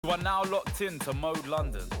You are now locked in to Mode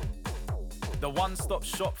London, the one-stop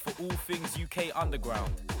shop for all things UK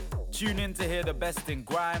underground. Tune in to hear the best in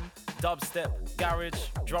grime, dubstep, garage,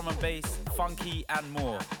 drum and bass, funky and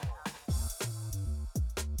more.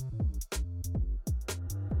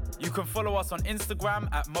 You can follow us on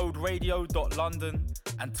Instagram at moderadio.london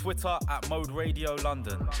and Twitter at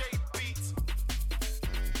moderadiolondon.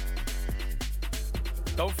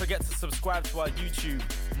 Don't forget to subscribe to our YouTube,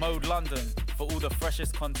 Mode London, for all the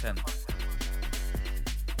freshest content.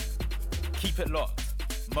 Keep it locked.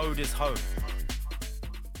 Mode is home.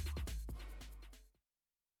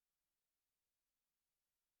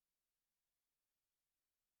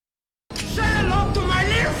 Say hello to my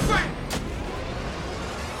little friend!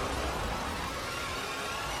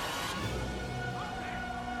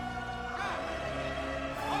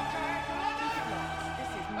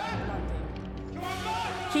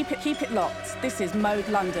 Keep it locked. This is Mode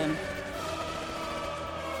London.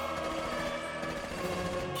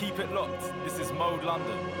 Keep it locked. This is Mode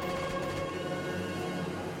London.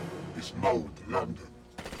 It's Mode London.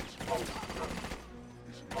 It's Mode London.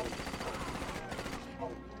 It's Mode London. It's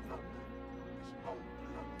Mode London.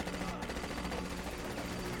 It's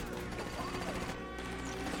Mode London.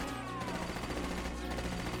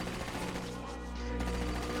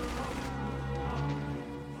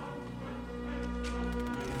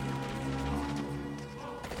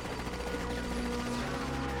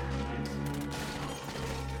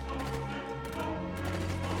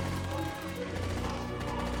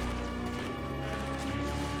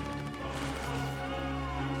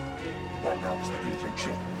 Right now, it's the DJ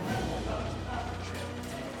Chek.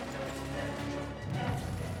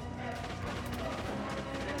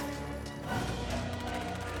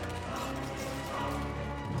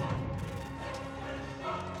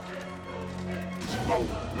 It's Mode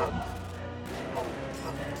London.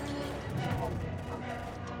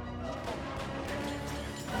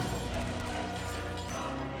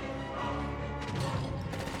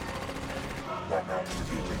 Right now, it's the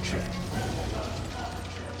DJ Chek.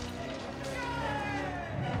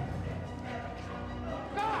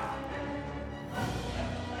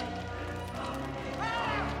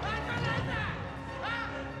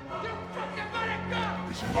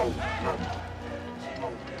 It's Mode London. It's Mode London.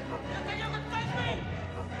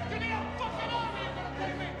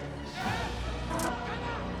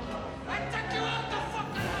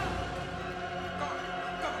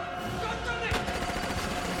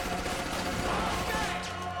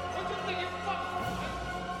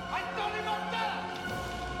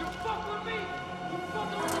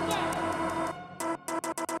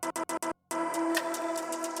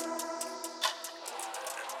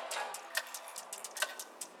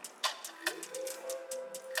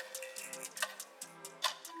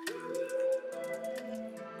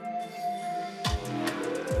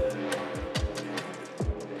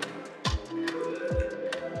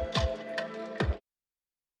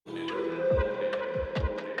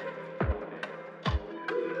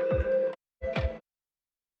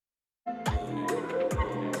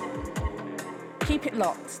 Keep it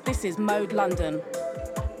locked. This is Mode London.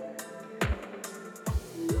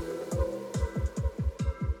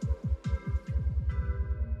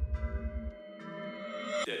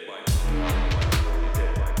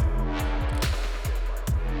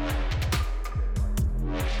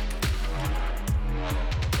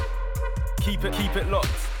 Keep it locked.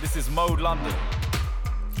 This is Mode London.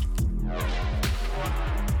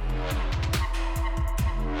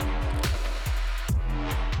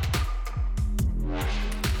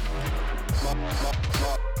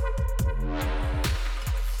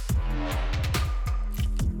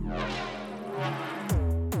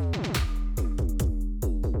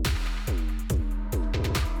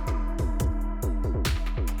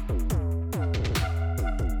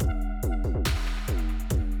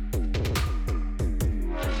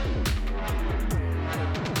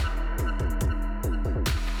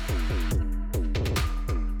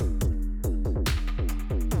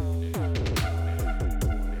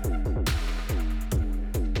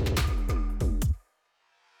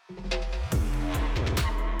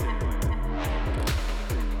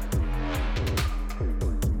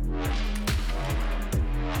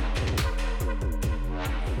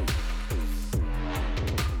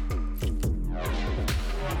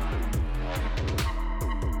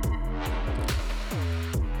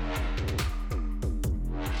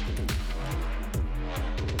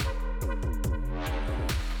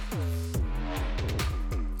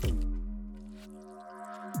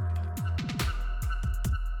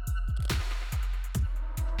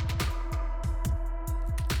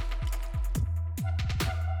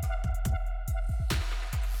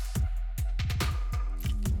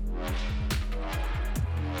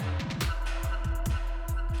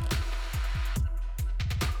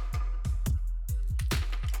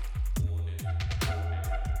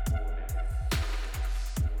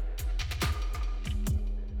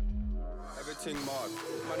 everything mad.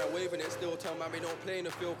 Man, I'm waving it still, tell man we don't play in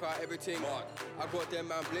the field car, everything mad. I got them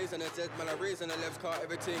man blazing the Z, man I raising the left car,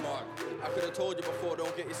 everything mad. I could've told you before,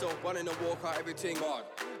 don't get yourself running the walk car, everything mad.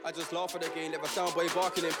 I just laugh at the game, never soundboy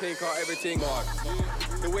barking in pink car, everything mad.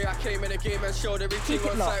 The way I came in the game and showed everything Keep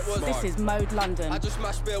it on locked. site was This mad. is Mode London. I just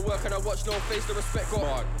smashed bare work and I watched no face, the respect got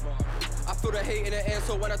mad. I feel the hate in the air,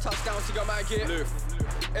 so when I touch down, see your man get lift.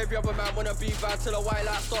 Every other man wanna be bad till the white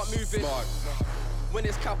lights start moving. Mad. When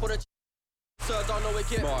it's cap on the sir, don't know it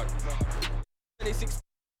get mad. 26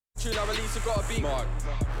 tune I release, you gotta be mad.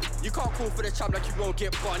 You can't call for the champ like you won't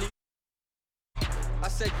get bunny. I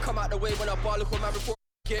said come out the way when I bar, look what man before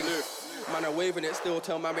get lift. Man, I'm waving it still,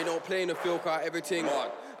 tell man we don't play in the field car, everything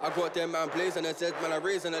mad. I got them man blazing the Z, man I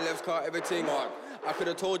raising the left car, everything mad. I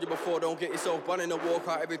could've told you before, don't get yourself bunning the walk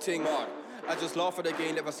out, everything mad. I just laugh at the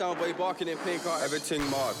game, never soundboy barking in pink car, everything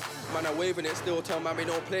mad. Man, I'm waving it still, tell man we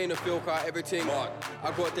don't play in the field car, everything mad.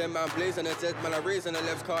 I got them man blazing the Z, man I raising the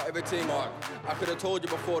left car, everything mad. I could've told you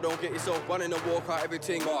before, don't get yourself bunning the walk out,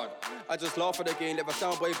 everything mad. I just laugh at the game, never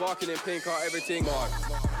soundboy barking in pink car, everything mad.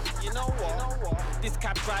 You know what? This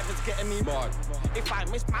cab driver's getting me mad. If I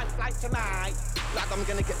miss my flight tonight, like I'm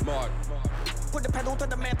gonna get mad. Put the pedal to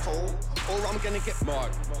the metal, or I'm gonna get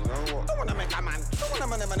mad. You know what? Don't wanna make a man. Don't wanna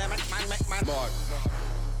make man. Mad.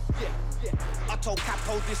 Yeah. I told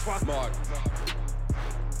Capo this one. Mad.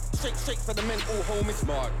 Straight for the mental homies.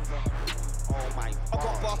 Mad. Oh my. I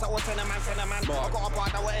got a bar that was send a man. Mad. I got a bar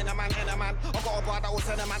that was in a man. I got a bar that was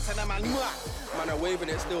send a man. Man, I'm waving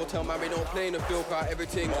it still, tell man we don't play in the field car,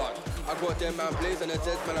 everything mad. I got them man blazing the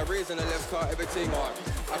Z, man I raising the left car, everything mad.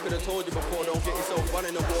 I could've told you before, don't get yourself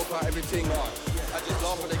running the walk car, everything mad. I just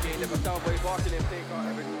laugh at the game, never soundboy barking in pink car,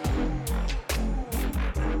 everything.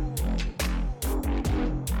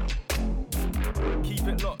 Keep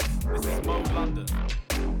it locked. This is Mode London.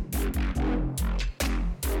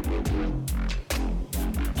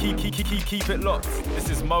 Keep it locked. This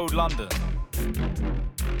is Mode London.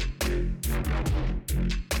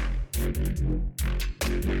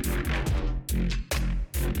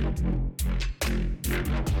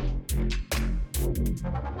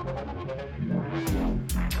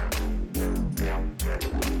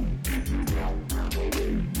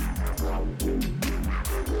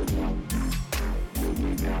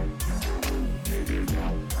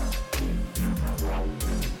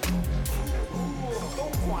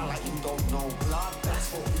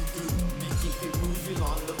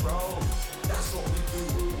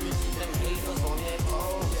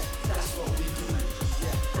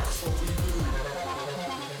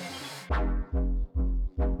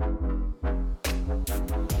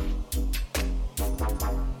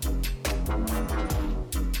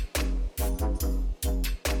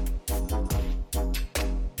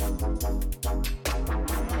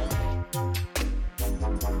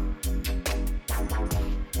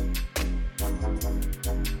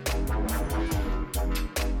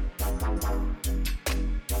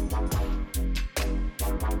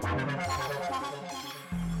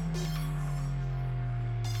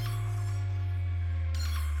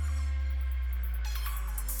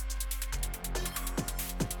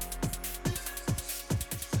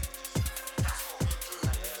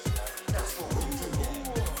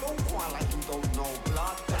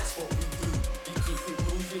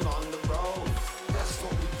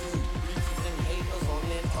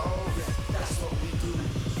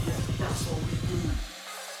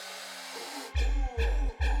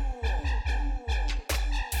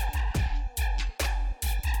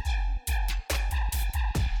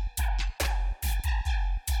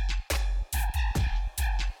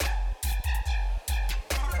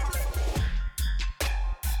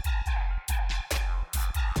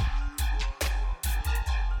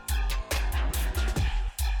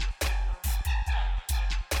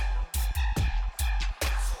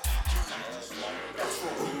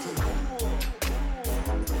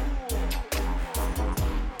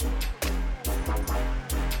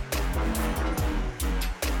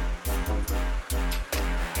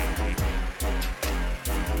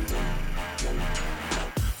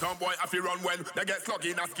 Boy, I feel run when they get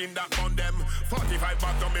sluggy in a skin that on them. 45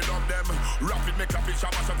 back down, me love them. Rapid me clap it,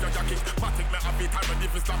 shabba shop your jacket. Matic me have it, I'm ready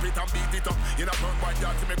to slap it and beat it up. In a front white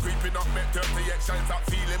yard, me creeping up. Make 38 shines up,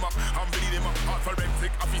 feel him up. I'm bleed him up, hard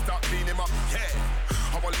forensic, I feel start clean him up. Yeah,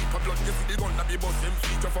 how a leap of blood, you see the gun that be bust him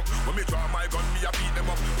feet of fuck. When me draw my gun, me a beat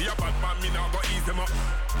them up. Be a bad man, me now go ease them up.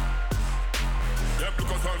 Them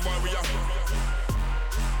look us on while we are.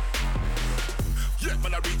 Yeah,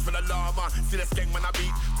 man, I reach for the llama. See the skeng, man, I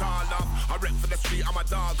beat tall up. I rep for the street, I'm a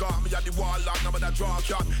dog. Me at the wall lock, I'm a draw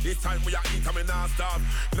cat. This time we are eat, I'm in non-stop.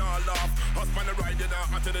 Nah laugh, us man, I ride in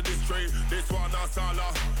out to the district. This one, not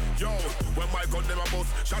sala. Yo, when my gun, them a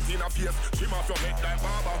bust. Shot in a face, trim off your head like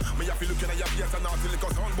barber. Me have to look in at your face and not till it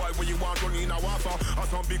goes on, boy. When you want run in a waffle, or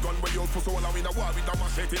some big gun when you for so long in a war with a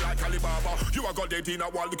machete like Alibaba. You a got dead in a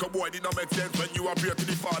wall, little boy did not make sense when you appear to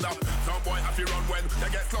the father. Some boy have to run when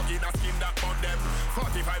they get slug in a skin that on them.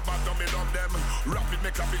 45 back down, me love them. Rapid me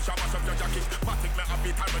clap it, shabba shop your jacket. Matic me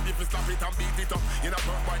happy time when if you slap it and beat it up. In a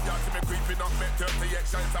front boy, you see me creeping up. Make 38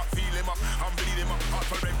 shots up, feel him up and bleed him up. Heart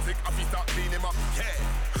forensic, I fi start clean him up. Yeah,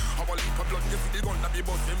 how a leap of blood, you see the gun that be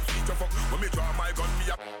bust him feature fuck. When me draw my gun, me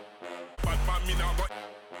a bad man, me now go.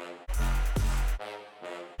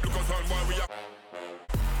 Look us on boy, we a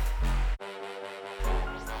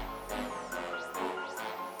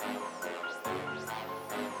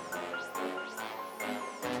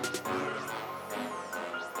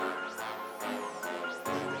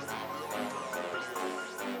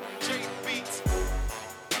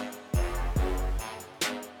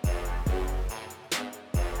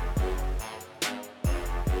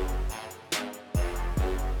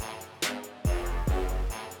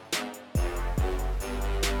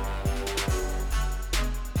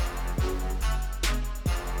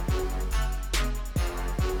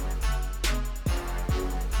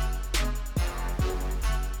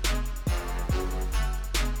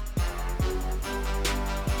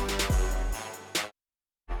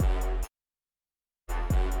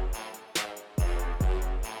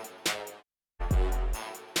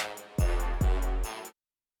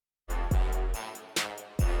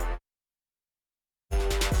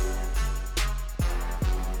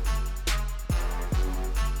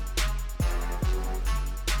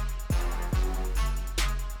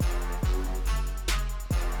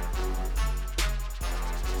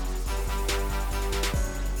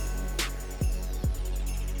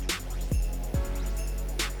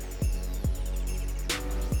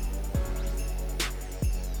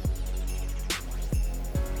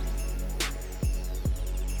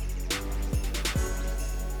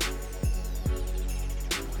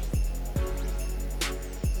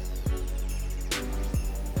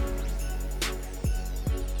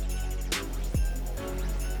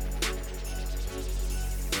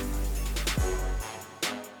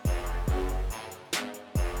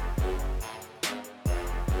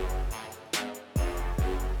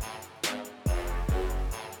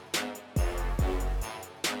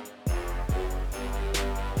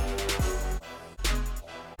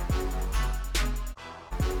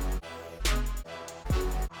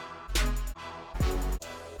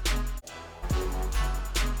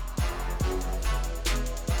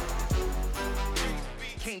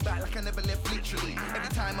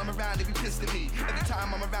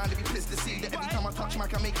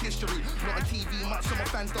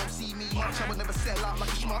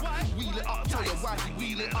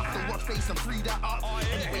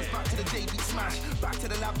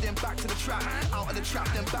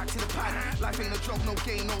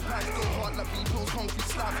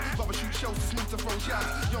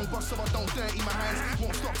so I don't dirty my hands.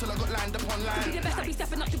 Won't stop till I got lined upon line. To be the best, I be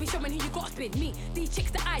stepping up to be showing who you got spin. Me, these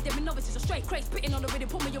chicks that eye, them in novices are straight craze, spitting on the rhythm,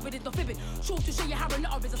 put me your rhythm, no fibbing. Sure to show you how a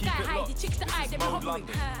lot of is a sky high. The chicks that eye, them in hovering.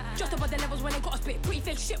 Just above the levels when they got a spit. Pretty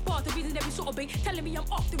fake shit bars, the reason every sort of big. Telling me I'm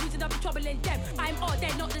off, the reason I've been troubling them. I'm all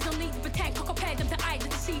dead, not there's no need to pretend. Can't compare them to eye, to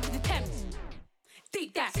deceive with the Thames.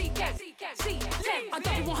 Deep that, see them. I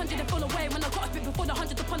got me 100 and full away when I got a spit before the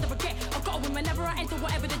 100 to ponder forget. I got to win whenever I enter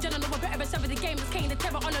whatever the general or better sever the game. It's Kane the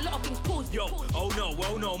terror on a lot of things. Pause. Yo,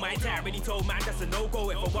 oh no, my dad really told man that's a no-go.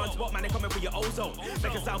 If for one spot, man, they're coming for your ozone.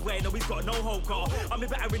 Make a sound where no, he's got no hope, car. I'm be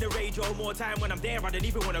better in the radio, more time when I'm there. I don't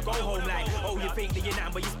even wanna go home like, oh, you think that you're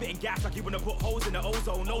not, but you're spitting gas like you wanna put holes in the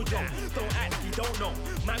ozone. No joke, don't act like you don't know.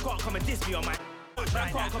 Man can't come and diss me on my.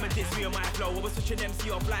 Man can't come and diss me on my flow. I was switching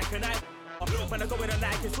MC off like a night. When I go in a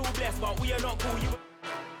like it's all blessed, but we are not cool.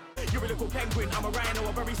 You're a little penguin, I'm a rhino,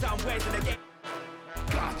 a very sound words in the game.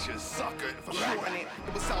 Gotcha, sucker. If I shorten it,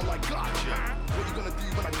 it would sound like gotcha. What you gonna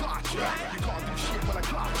do when I gotcha? You can't do shit when I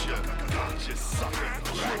gotcha. Gotcha, sucker. If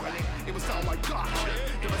I shorten it, it would sound like gotcha.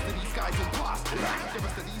 The rest of these guys imposter. The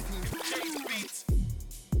rest of these teams chase beats.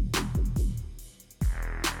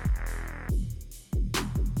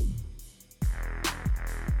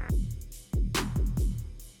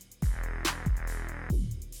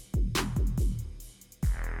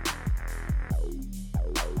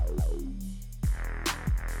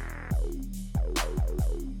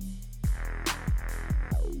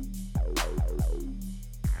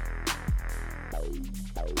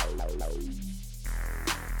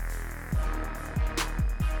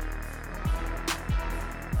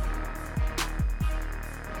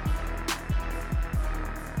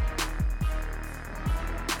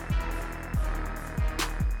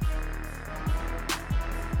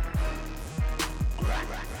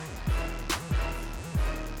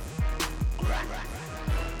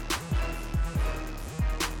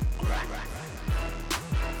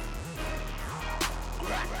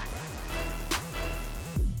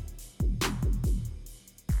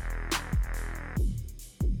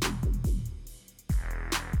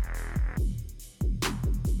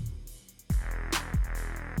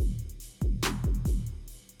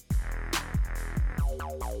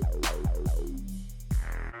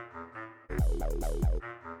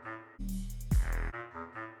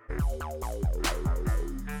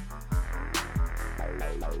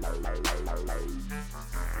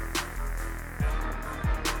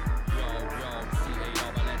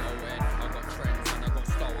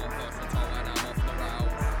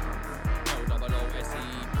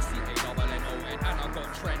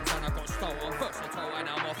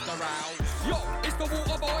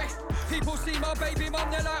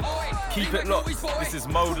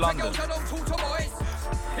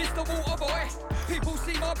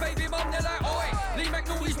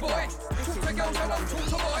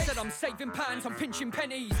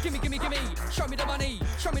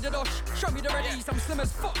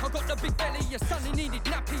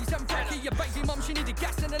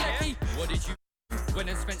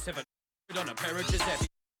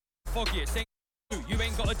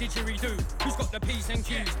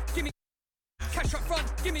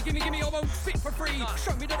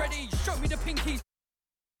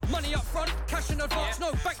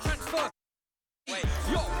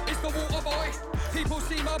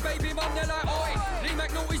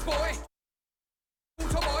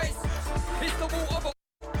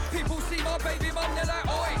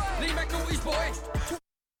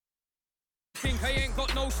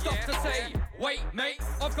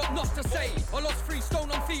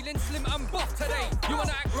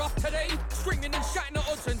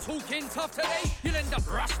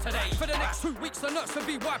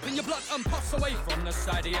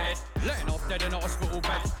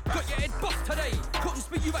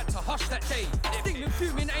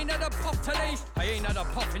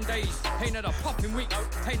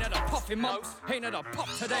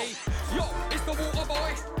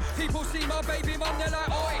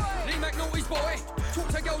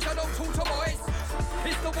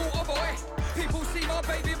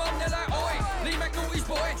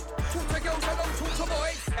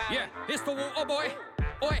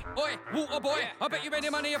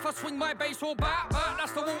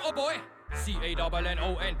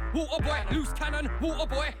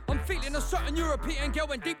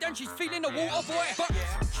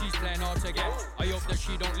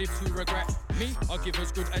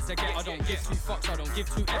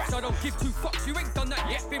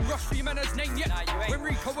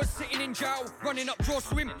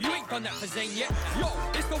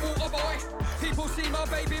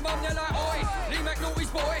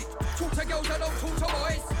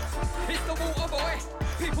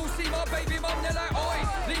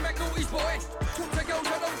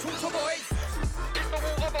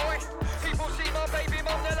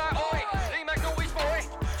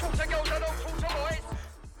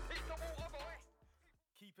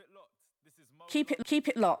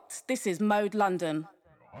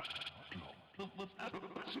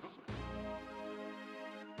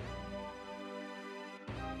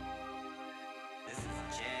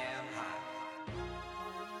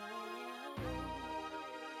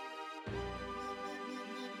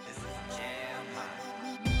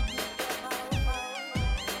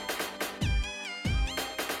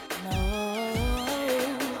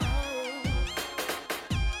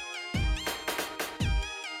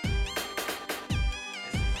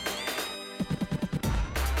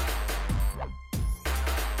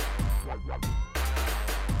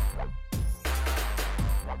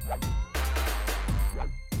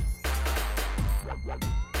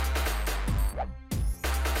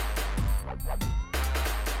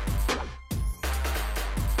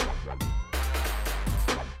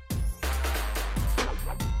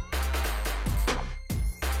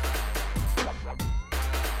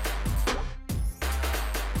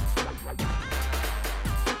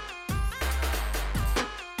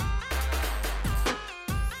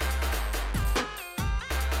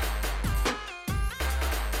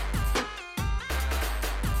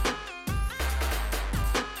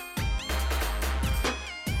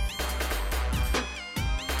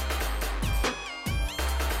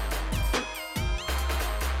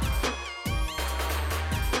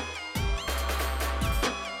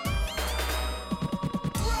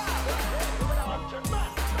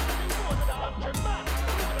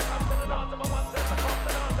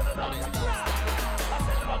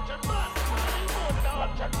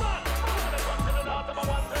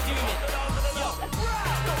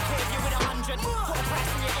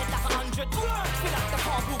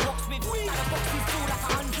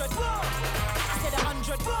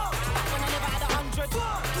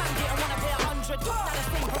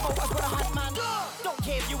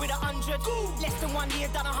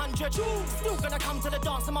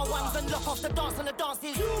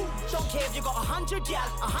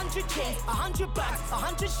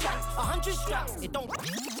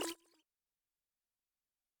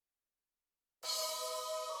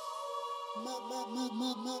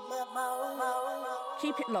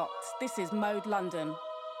 Keep it locked. This is Mode London.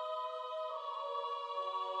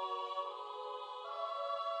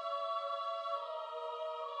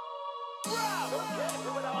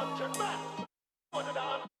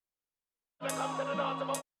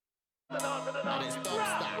 And it's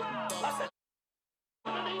dubstep.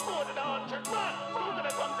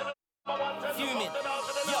 Fuming,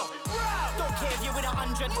 yo. Don't care if you're with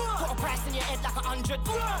 100. Put a price in your head like 100.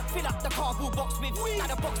 Fill up the cardboard box with. Now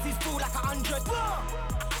the box is full like 100.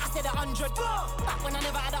 I said 100. Back when I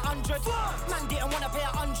never had 100. Man didn't wanna pay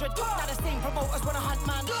 100. Now the same promoters wanna hunt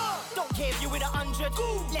man. Don't care if you're with 100.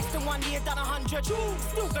 Less than 1 year done 100.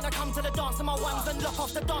 Still gonna come to the dance on my ones and lock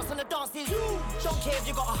off the dance on the dances. Don't care if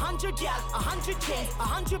you got 100 gal, 100 chains,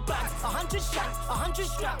 100 bags, 100 shanks, 100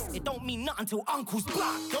 straps. It don't mean nothing till uncle's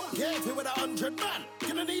black. Don't care if you're with 100 man.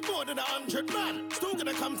 Gonna need more than 100 man. Still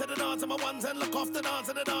gonna come to the dance on my ones and look off the dance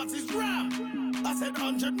and the dance is ram. I said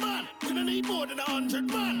 100 man. Gonna need more than 100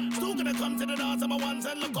 man. Still gonna come to the dance on my ones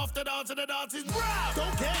and look off the dance and the dance is ram.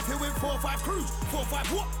 Don't care if you're with 4-5 crews.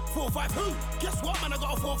 4-5 what? 4-5 who? Guess what man, I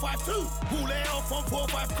got a 4-5-2. Who lay off on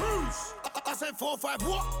 4-5 crews? I said 4-5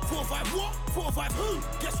 what? 4-5 what? 4-5 who?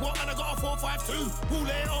 Guess what man, I got a 4-5-2. Who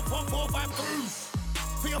lay off on 4-5 crews?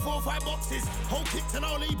 For your 4-5 boxes, whole kits and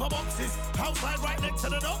all heap of boxes. Outside right next to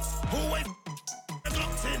the docks, always the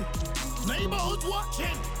glocks in. Neighborhood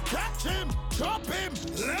watching, catch him, drop him,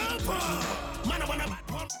 leper. Man, I want a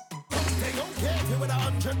mad one. They don't care if you're with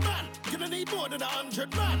 100 man. Gonna need more than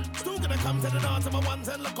 100 man. Still gonna come to the dance on my ones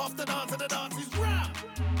and look off the dance and the dance is ram.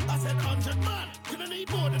 I said 100 man. Gonna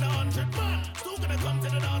need more than 100 man. Still gonna come to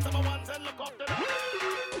the dance on my ones and look off the dance.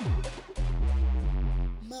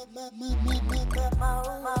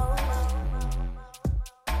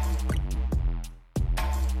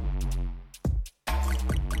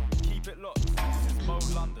 Keep it locked. This is Mode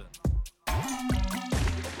London.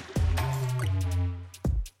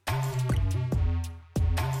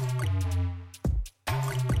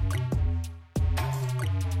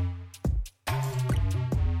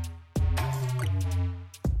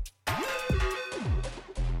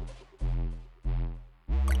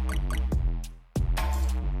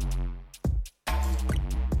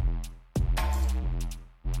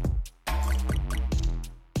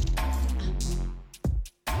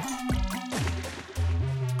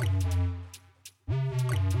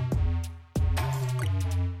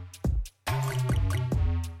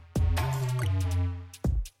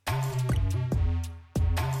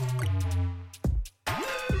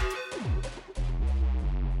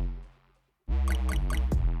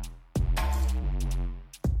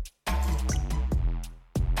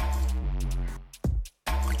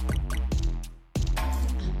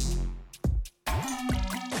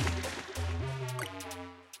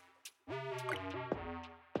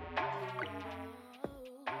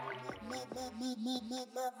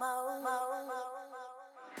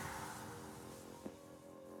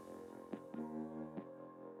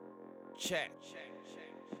 Chek.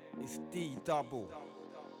 It's D double.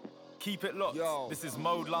 Keep it locked. Yo. This is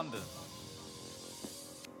Mode London.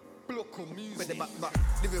 Local music. With the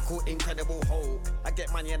lyrical, incredible Hulk. I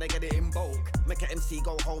get money and I get it in bulk. Make an MC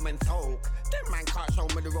go home and talk. Them man can't show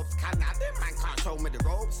me the ropes, can I? Them man can't show me the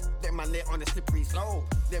ropes. Them man they on a slippery slope.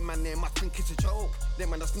 Them man they must think it's a joke.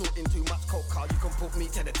 Them man are snorting too much coke, car. You can put me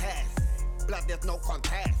to the test. Blood, there's no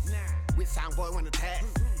contest. With sound boy on the test.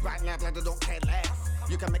 Right now, blood, I don't care less.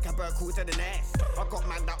 You can make a bird call to the nest. I got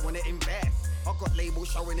man that wanna invest. I got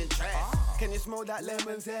labels showing interest. Can you smell that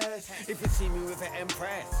lemon zest? If you see me with an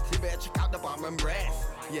Empress, you better check out the bum and breast.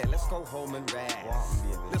 Yeah, let's go home and rest.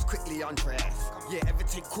 Let's quickly undress. Yeah,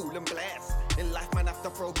 everything cool and blessed. In life, man, have to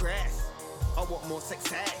progress. I want more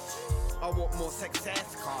success. I want more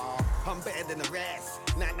success, car. I'm better than the rest.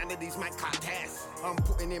 None of these man can't test. I'm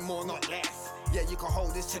putting in more, not less. Yeah, you can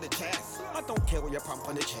hold this to the chest. I don't care when you pump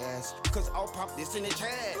on the chest, cause I'll pump this in the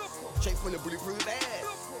chest. Shape full of bulletproof vest.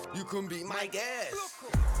 You can be my guest.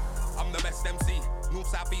 I'm the best MC, north,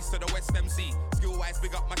 south, east to the west MC. Skill wise,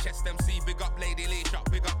 big up my chest MC. Big up Lady Leash up,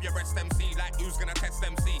 big up your breast MC. Like who's gonna test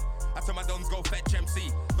MC? I tell my dons go fetch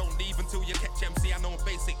MC. Don't leave until you catch MC. I know I'm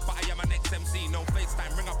basic, but I am an ex-MC. No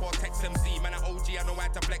FaceTime, ring up or text MC. Man, I'm OG, I know how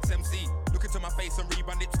to flex MC. Look into my face and read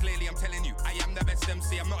my lips clearly. I'm telling you, I am the best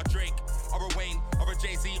MC. I'm not a Drake, or a Wayne, or a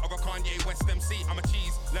Jay-Z, or a Kanye West MC. I'm a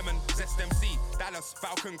cheese, lemon, zest MC. Dallas,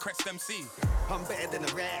 Falcon, Crest MC. I'm better than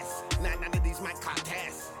the rest. None of these man can't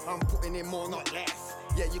test. I'm putting in more, not less.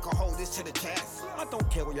 Yeah, you can hold this to the chest. I don't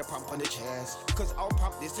care when you pump on the chest, cause I'll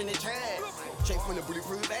pump this in the chest. Shape full of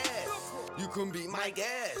bulletproof vest. You can be my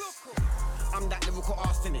guest. I'm that lyrical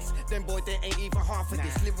arsonist. Them boy, they ain't even half of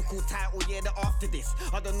this. Lyrical title, yeah, they're after this.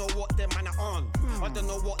 I don't know what them man are on. I don't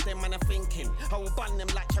know what them man are thinking. I will bun them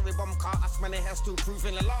like cherry bomb car. Us man, they have still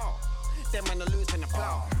proving the law. Them man are losing the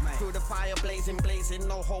plow. Through the fire, blazing,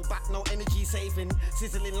 no hold back, no energy saving.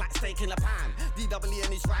 Sizzling like steak in a pan.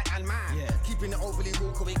 DWN is right hand man. Keeping it overly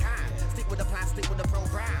real, cause we can. Stick with the plan, stick with the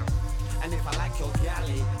program. And if I like your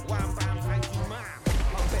galley, wham bam, thank you, man.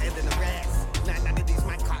 I'm better than the rest. None of these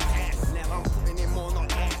man can't test. Never, I'm putting in more, not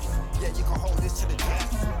less. Yeah, you can hold this to the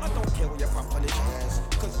chest. I don't care what you pump on the chest,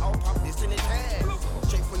 cause I'll pump this in the chest.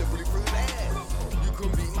 Straight full of bulletproof air. You can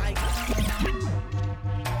beat my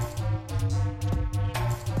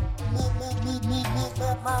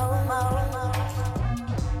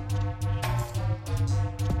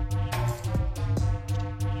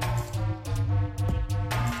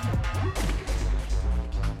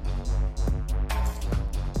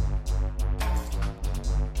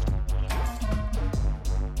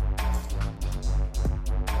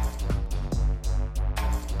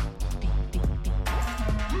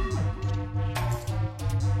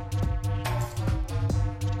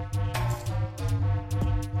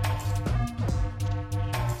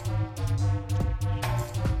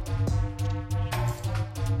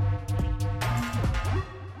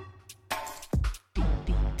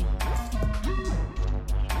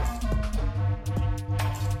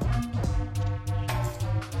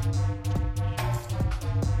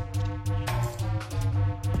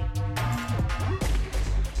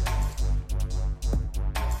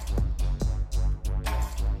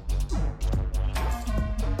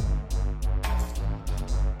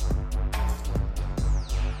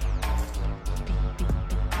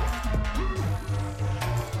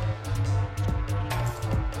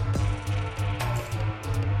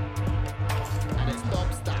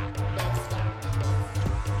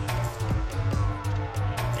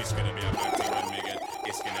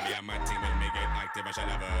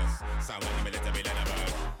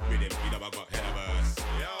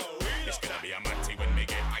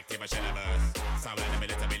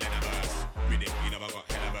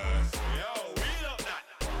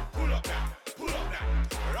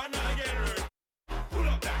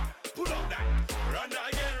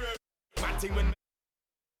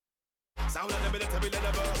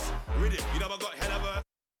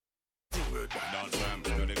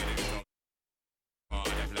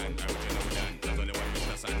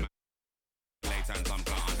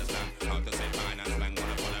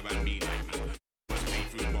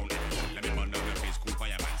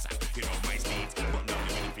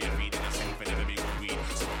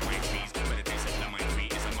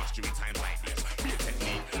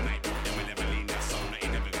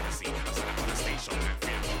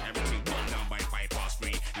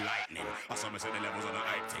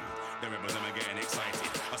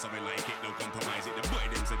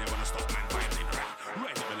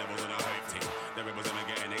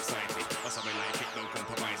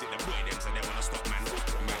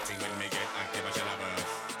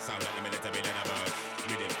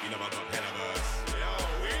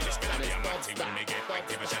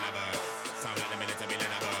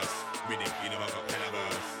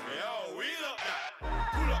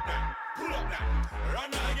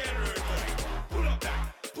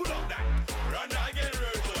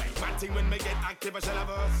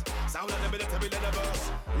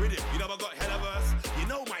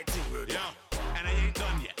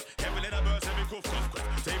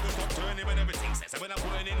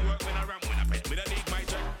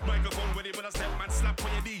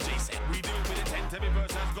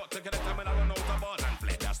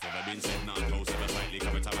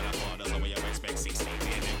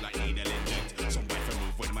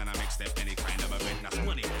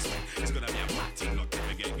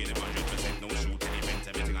Get 100%, no shoot, any event,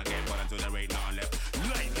 everything I get, but until the rate now left.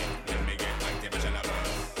 Lightning.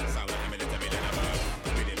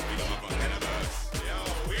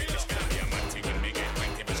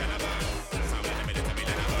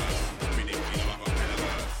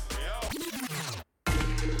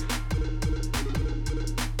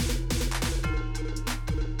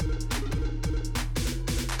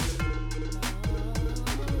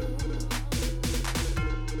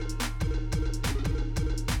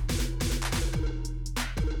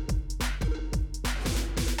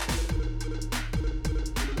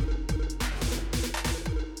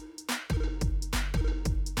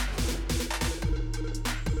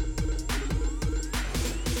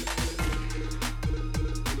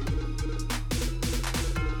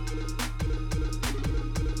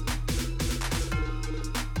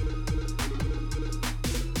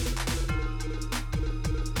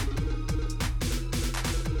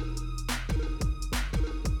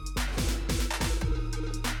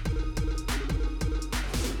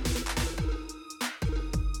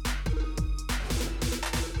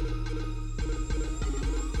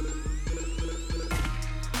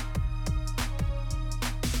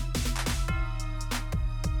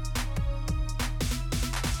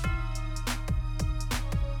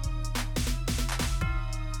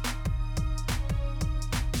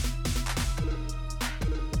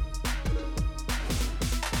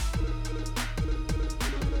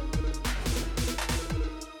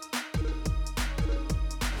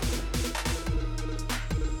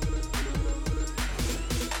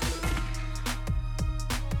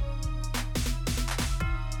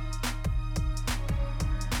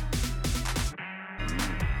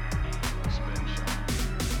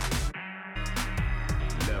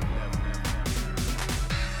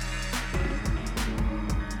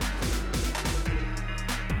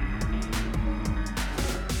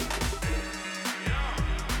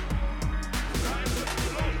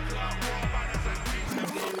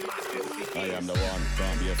 am the one,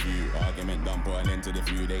 can't be a few. Argument done, put an end to the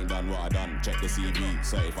feud. Ain't done what I done. Check the CV.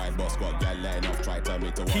 Certified boss, got gal letting off. Try tell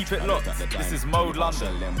me to watch. Keep it locked. This is Mode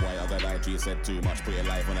London. Them boy, I got IG said too much. Put your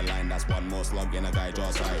life on the line. That's one more slug in a guy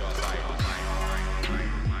jaw side.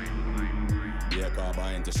 Yeah, car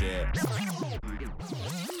buying to share.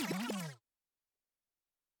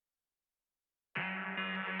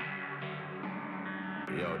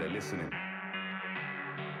 Yo, they're listening.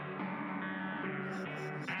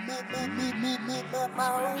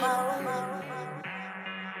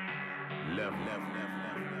 Left.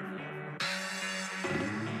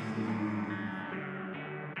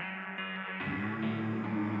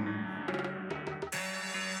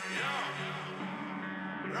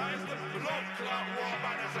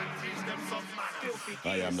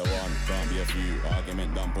 I am the one, can't be a few.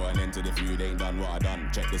 Argument done, put an end to the feud. Ain't done what I done.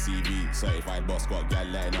 Check the CV. Certified boss, got gal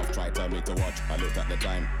letting off. Try tell me to watch. I looked at the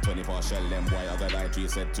time. 20 past shell, them boy. I got IG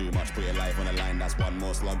said too much. Put your life on the line. That's one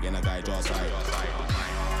more slug in a guy jaw side.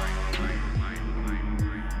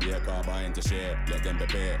 Yeah, car buying to share, let them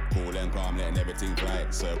prepare. Cool and calm, letting everything fly.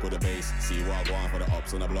 Circle the base, see what I go on for the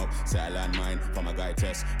ops on the block. Set a landmine, from a guy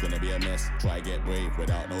test, gonna be a mess. Try get brave,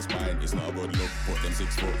 without no spine. It's not a good look, put them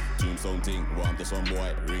 6 foot. Tombstone thing, warm to some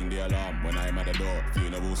boy. Ring the alarm when I'm at the door.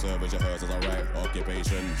 Funeral service, your hearse has arrived.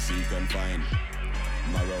 Occupation, seek and find.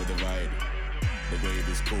 My road divide, the grave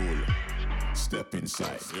is cool. Step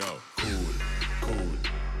inside, yo. Cool.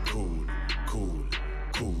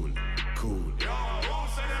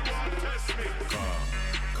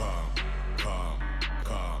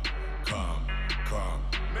 Calm.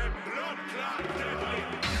 Me blood clot deadly.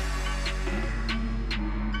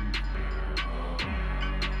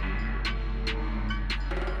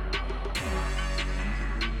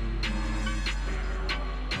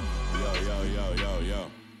 Yo.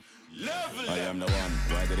 I am the one,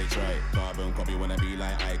 why did they try? Carbon copy when I be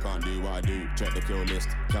like, I can't do what I do. Check the kill list,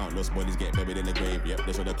 countless bodies get buried in the grave. Yep,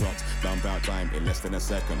 they should have clocked, dump out time in less than a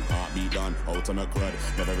second. Heartbeat done, ultimate crud,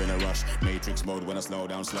 never in a rush. Matrix mode when I slow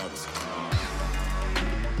down slugs.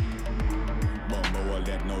 Bomber wall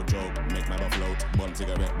dead, no joke, make my float. One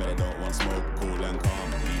cigarette, but I don't want smoke. Cool and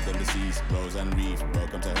calm, leave them deceased. Rose and Reef,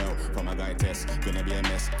 welcome to hell. From a guy test, gonna be a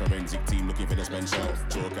mess. Forensic team looking for the spent shell.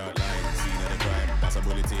 Choke out line, scene of the crime. That's a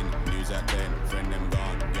bulletin, news at 10. Friend them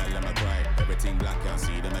gone, gal them a cry. Everything black, can't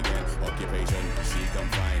see them again. Occupation, seek and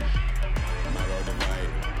find. Narrow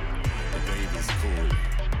divide, the grave is cool.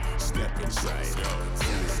 Step inside, yo.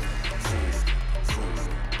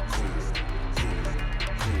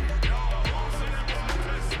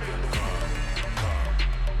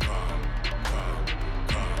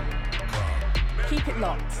 Keep it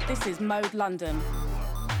locked. This is Mode London.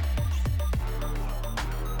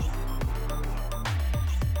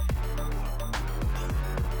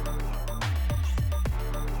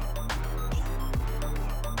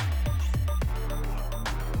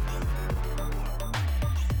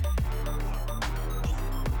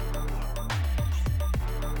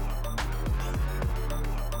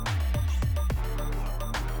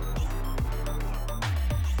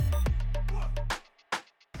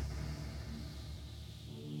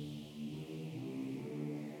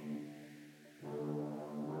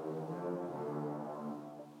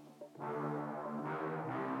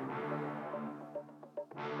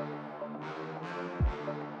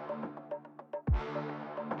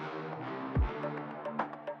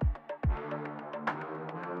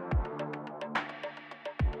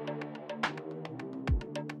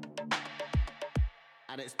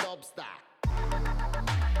 And it's Dobster.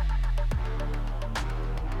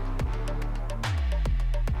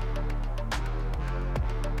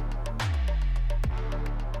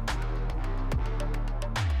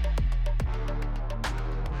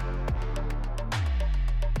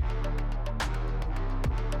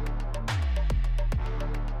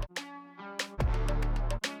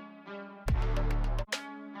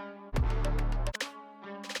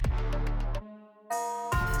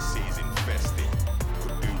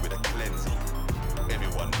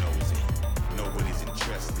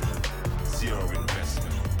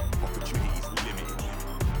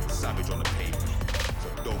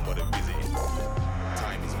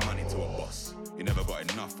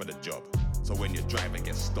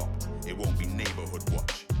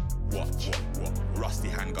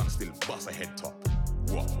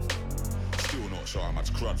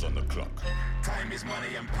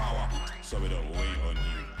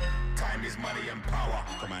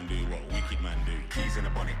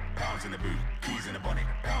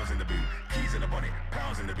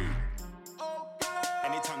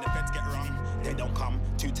 Anytime the feds get wrong, they don't come.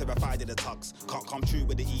 Too terrified of the tugs. Can't come true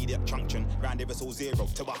with the idiot truncheon. Round if it's all 0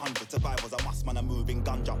 to 100. Survivors a must, man, are moving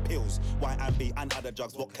ganja pills. White and B and other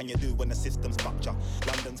drugs. What can you do when the system's structure?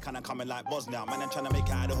 London's kinda coming like Bosnia. Man, I'm trying to make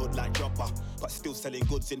it out of the hood like Dropper. But still selling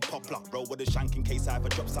goods in Poplar. Roll with a shank in case I ever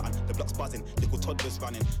drop something. The block's buzzing, little toddlers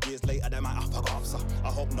running. Years later, they might up a officer. I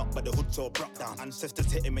hope not, but the hood's all brought down.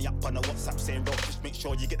 Ancestors hitting me up on the WhatsApp saying, bro, just make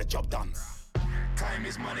sure you get the job done. Time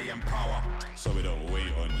is money and power, so we don't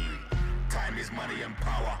wait on you. Time is money and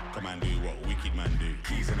power. Come and do what wicked man do.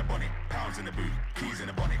 Keys in the bonnet, pounds in the boot. Keys in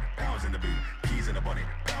the bonnet, pounds in the boot. Keys in the bonnet,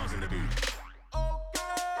 pounds in the boot.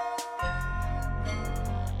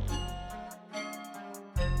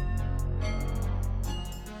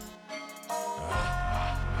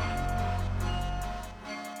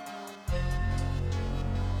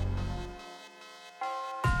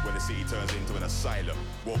 City turns into an asylum,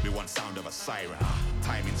 won't be one sound of a siren.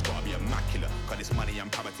 Timing's gotta be immaculate, cause this money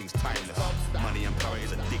and power thing's timeless. Money and power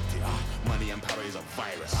is addictive, money and power is a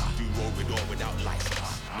virus. Do roll with or without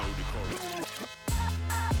license, no decorum.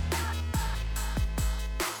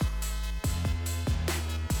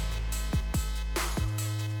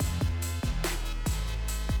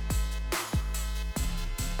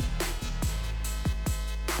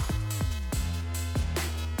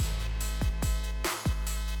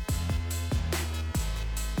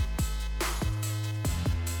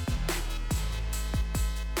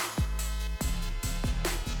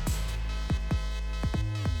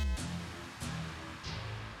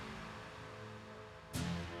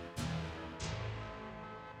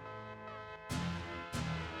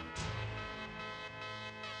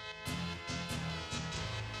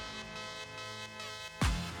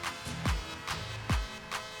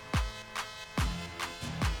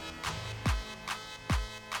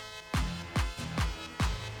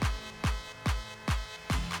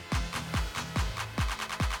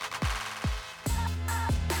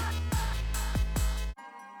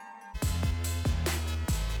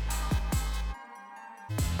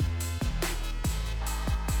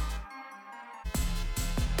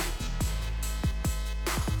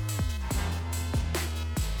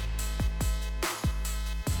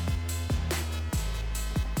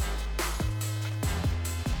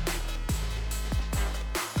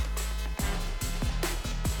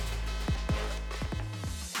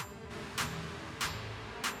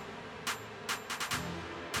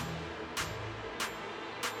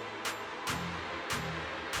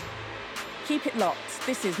 Keep it locked.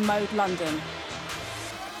 This is Mode London.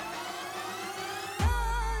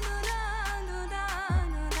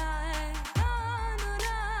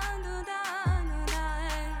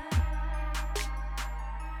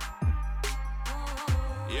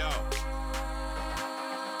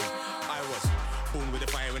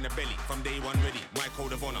 From day one ready, my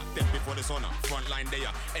code of honor, death before dishonor, front line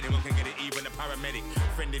there, anyone can get it, even a paramedic.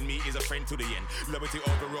 Friend in me is a friend to the end, liberty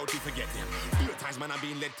over road, you forget them. Few times man I'm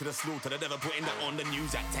being led to the slaughter, the devil putting that on the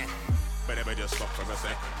news at 10. But never just stop for a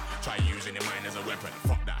sec, try using your mind as a weapon.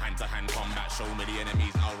 Fuck that hand-to-hand combat, show me the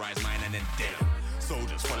enemies, I'll rise mine and then dead.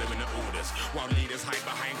 Soldiers following the orders, while leaders hide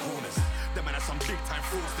behind corners. The man are some big time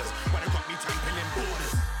fraudsters, but they got me trampling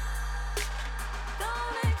borders.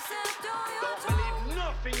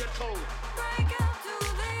 Nothing you're told. Break out to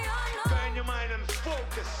the unknown. Burn your mind and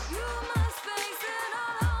focus. You must face it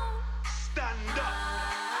alone. Stand up.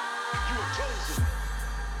 You were chosen.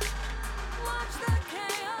 Watch the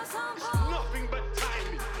chaos unfold. Nothing but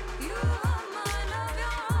timing. You have mind of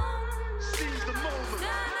your own. Seize the moment.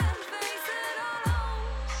 Stand and face it alone.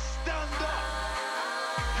 Stand up.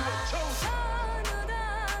 You were chosen.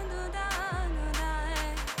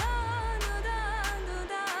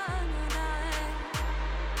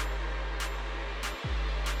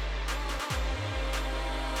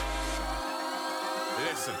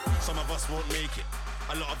 Some of us won't make it,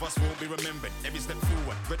 a lot of us won't be remembered. Every step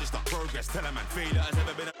forward, register progress, tell a man failure has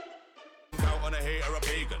never been out on a hate or a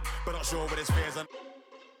pagan, but not sure what his fears and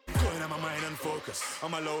going on my mind and focus.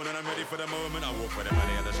 I'm alone and I'm ready for the moment. I walk with the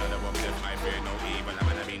money of the shadow of death. I fear no evil, I'm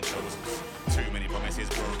gonna be chosen. Too many promises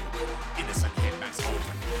broken, innocent headbacks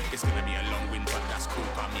open. It's gonna be a long winter, that's cool.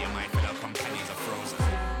 Got me and my fellow companions are frozen.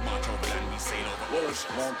 March over land, we sail over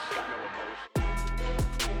oceans.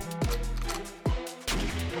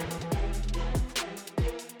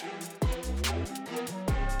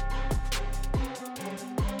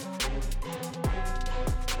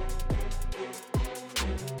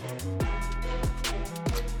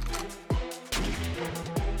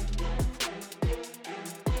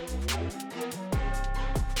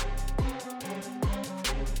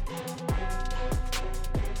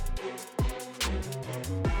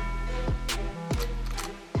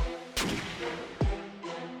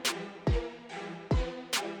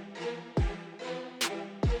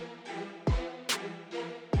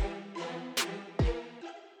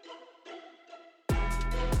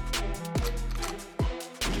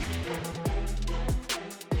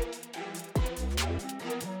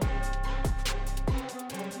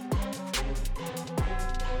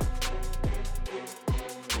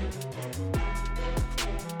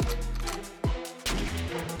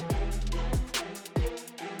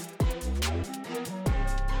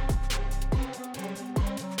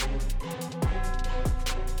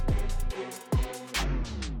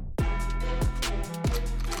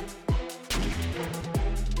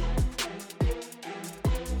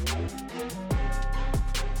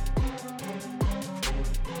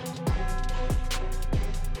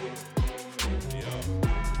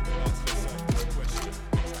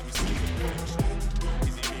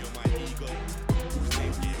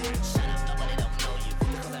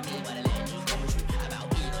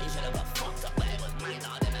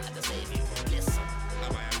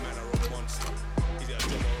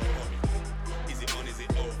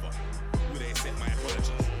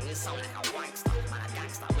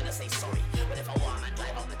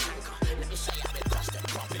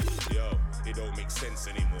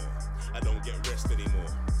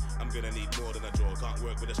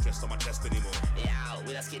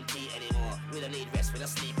 drinking tea anymore. We don't need rest, we don't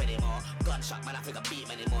sleep anymore. Gunshot, man, I think I beat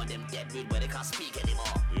me anymore. Them dead rude, but they can't speak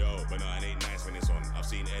anymore. Yo, but no, it ain't nice when it's on. I've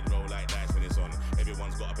seen Ed roll like dice when it's on.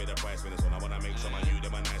 Everyone's gotta pay the price when it's on. I wanna make sure my you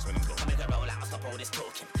them are nice when it's on. I make a roll out and stop all this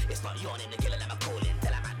talking. It's not yawning, the killer that I'm calling.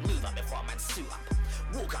 Tell a man move up before a man suit up.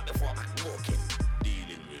 Walk up before a man walking.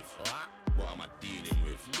 Dealing with what am I dealing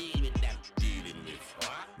with? Deal with them. Dealing with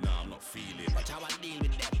nah, I'm not feeling. Watch how I deal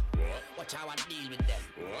with them. Watch how I deal with them.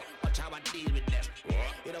 Watch how I deal with them.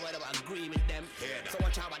 You know what I agree with them. So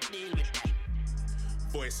watch how I deal with them.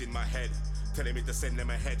 Voice in my head telling me to send them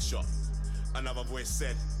a headshot. Another voice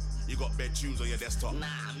said, you got bad tunes on your desktop. Nah,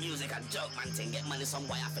 music a joke, man thing. Get money some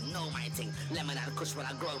way I for know my thing. Lemon and kush when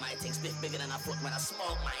I grow my thing. Split bigger than a foot when I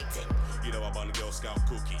smoke my thing. You know I'm on Girl Scout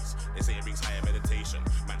cookies. They say it brings higher meditation.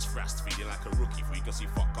 Man's fast feeling like a rookie. For you can see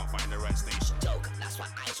fuck can't find the right station. Joke, that's why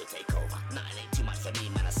I should take over. Nothing ain't too much for me,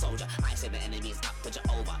 man, a soldier. I say the enemy's up to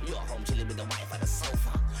Jehovah. You're home chilling with the wife on the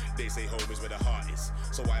sofa. They say home is where the heart is.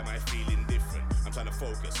 So why am I feeling different? I'm trying to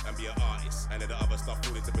focus and be an artist. And then the other stuff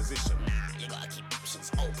fall into position. Nah, you gotta keep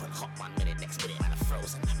options open. Hot 1 minute, next minute, man, I'm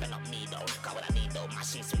frozen. But not me though, got what I need though.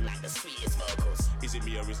 Machine swing like the sweetest vocals. Is it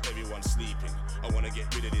me or is everyone sleeping? I wanna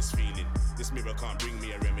get rid of this feeling. This mirror can't bring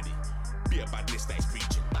me a remedy. Be a badness that is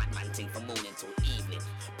preaching. Bad man thing from morning till evening.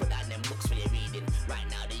 Put down them books for your reading. Right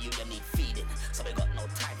now the youth them need feeding. So we got no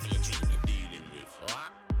time for your dreaming. Dealing with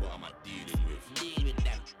what am I dealing with? Deal with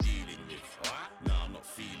them. Dealing with nah, I'm not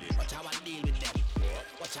feeling. Watch how I deal with them.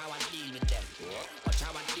 Watch how I deal with them. Watch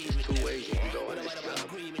how I deal with them. Two ways you can go in this job.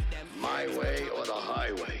 My way or the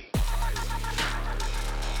highway.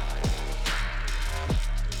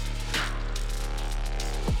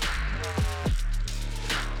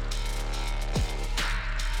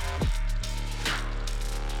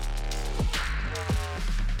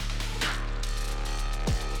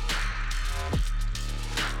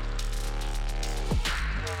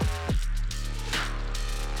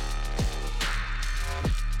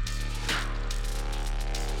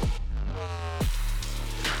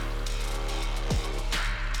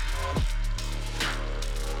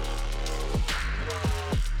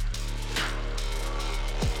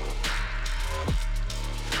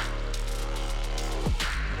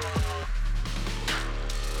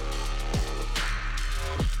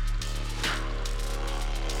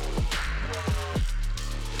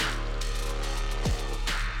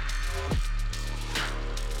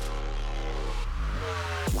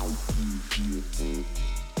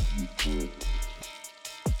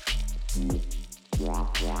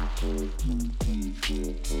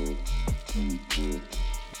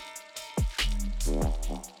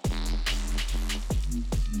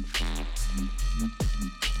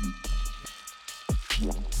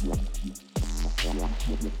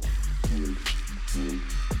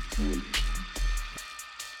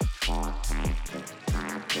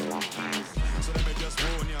 So let me just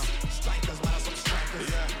warn ya. Strikers, man, are some strikers.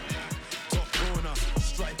 Yeah. Top corner.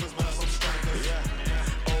 Strikers, man, are some strikers. Yeah.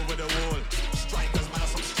 Over the wall. Strikers, man, are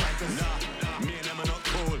some strikers. Nah, me and them are not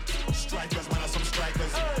cool. Strikers, man, are some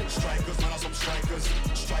strikers. Strikers, man, are some strikers.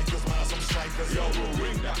 Strikers, man, are some strikers. Yo, we'll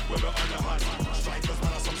ring that when we're on the hunt. Strikers,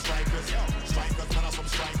 man, are some strikers. Strikers, man, are some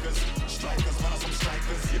strikers. Strikers, man, are some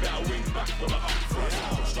strikers. You better wing back when we're up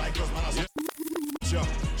front. Strikers, man, are some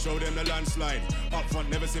show them the landslide. Up front,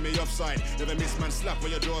 never see me offside. Never miss man slap where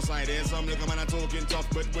your jaw side. Here's some little man a talking tough,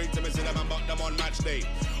 but wait till me see them and buck them on match day.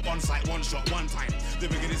 On site, one shot, one time. The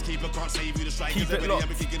biggest keeper can't save you. The strikers, Keep it locked.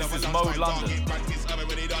 This is Mode London. Target practice,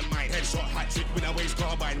 everybody done mine. Headshot, hat trick with a waist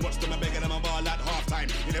carbine. Watch them and begging them a ball at half time.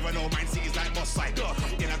 You never know, mine city's like Moss side.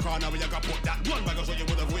 In a corner where you can put that one bag of shot, you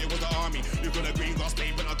would have thought it was the army. You could have green grass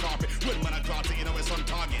pavement on carpet. When man a crowd, you know it's on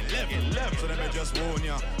target. 11. So let me just warn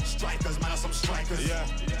ya. Strikers, man, are some strikers. Yeah.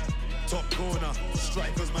 Top corner,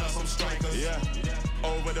 strikers, man, are some strikers. Yeah.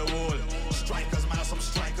 Over the wall, strikers, man, are some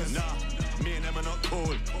strikers. Nah, me and them are not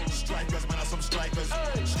cool. Strikers, man, are some strikers.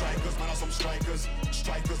 Strikers, man, are some strikers.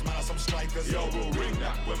 Strikers, man, are some strikers. Yo, we'll ring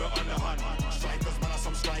that when we're on the hunt. Strikers, man, are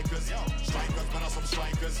some strikers. Strikers, man, are some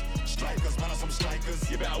strikers. Strikers, man, are some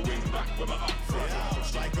strikers. You better wing back when we're up front.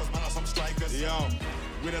 Strikers, man, are some strikers. Yo.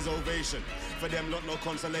 Winners ovation, for them not no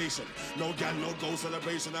consolation. No gal, no goal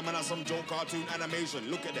celebration. That man has some joke cartoon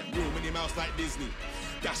animation. Look at them, real Minnie Mouse like Disney.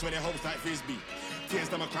 That's when their hopes like Frisbee. Tears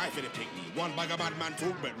them a cry for the picnic. One bag of bad man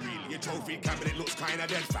talk, but really your trophy cabinet looks kinda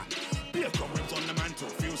dead fat. Beer rims on the mantle.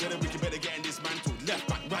 Feels that we can better get in dismantled. Left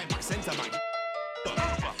back, right back, centre back.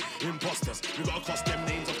 Imposters, we gotta cross them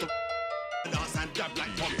names off the dance and dab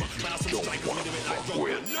like Pogba. Man, some strikers, we do it like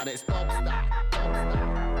Drogba. And it's top star.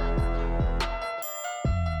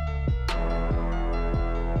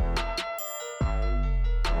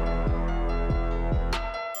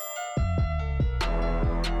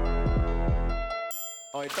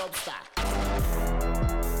 Oi, top star.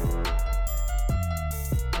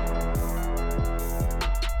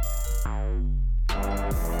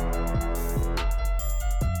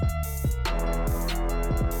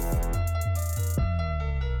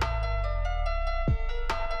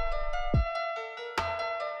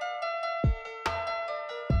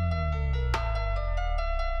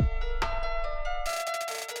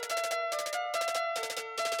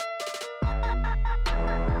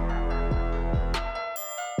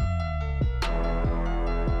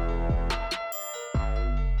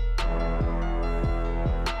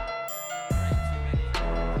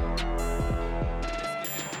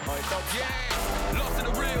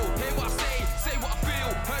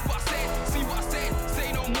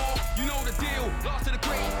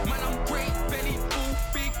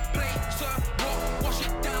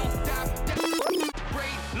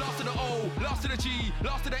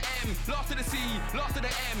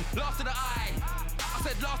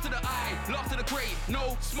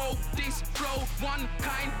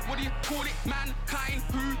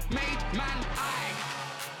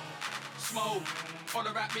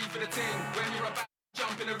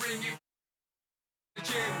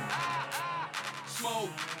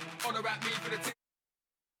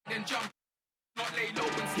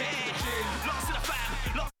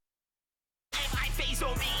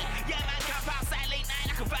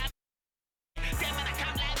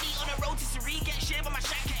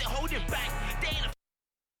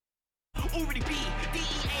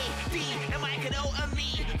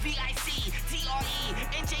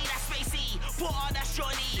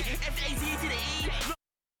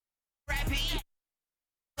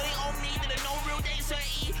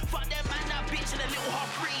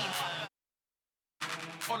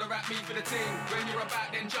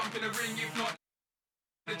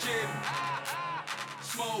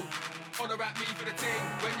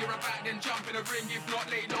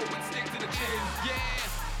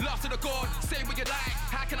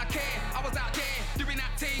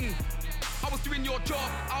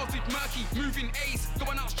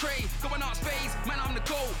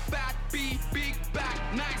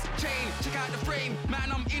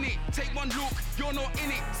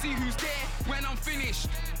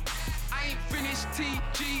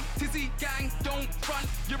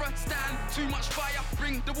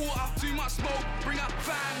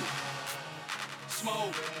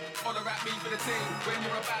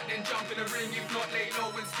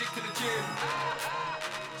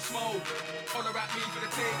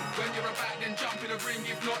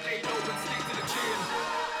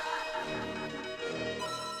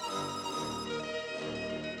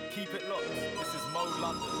 Keep it locked. This is Mode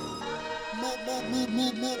London.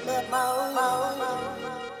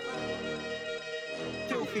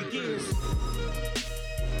 Filthy gears.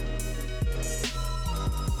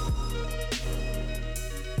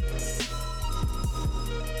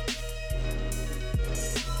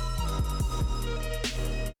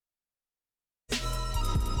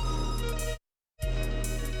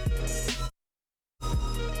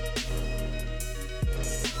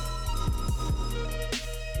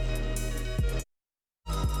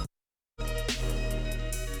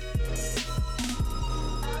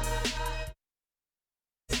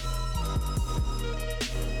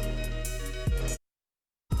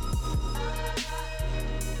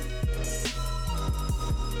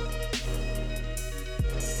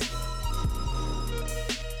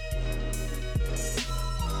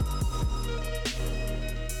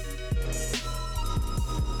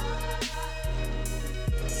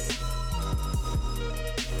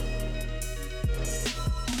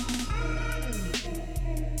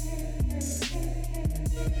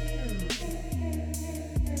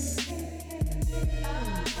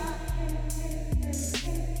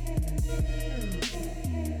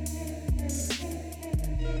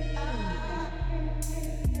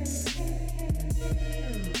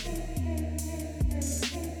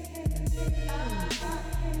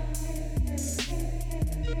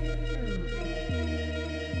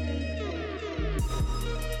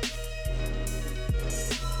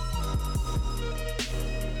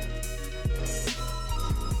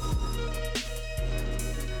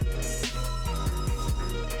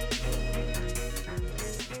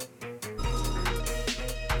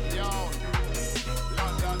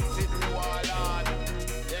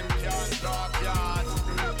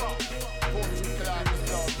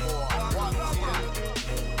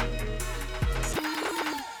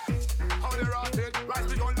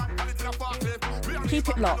 Keep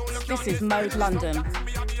it locked. This is Mode London.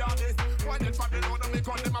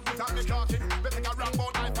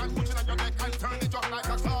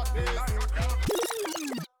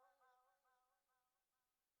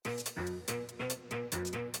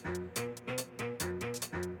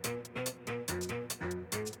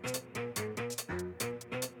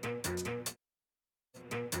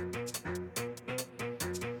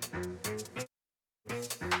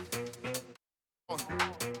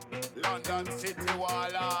 London City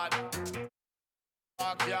Warlord.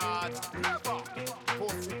 Backyard. Never.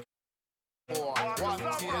 Pussy. One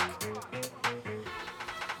take.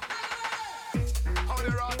 How they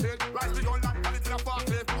rotted, rise me gun and put it in a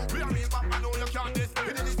forklift. We are real back, I know you can't this. You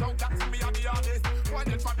did this out, that's me and the artist. One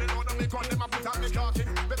head from the load and me gun, them and put on the carcass.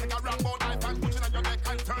 They take a Rambo knife and push it on your neck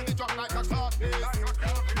and turn it up like a carcass.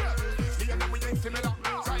 Me and them we ain't similar.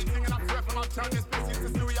 Try singing and swear from my turn this place into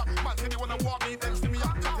Syria. Man say they wanna walk me, then see me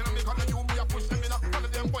up. Chatting on me gun and you me, I push them in up. One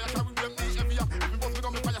of them boy, I carry them the heavier. If you both me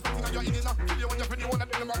gun, me fire something on your in enough. Kill you when you're pretty, one of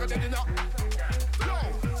them are dead enough. Yo,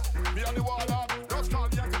 me and the warlord, just call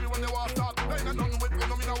me and tell me when the war start. Ain't a none with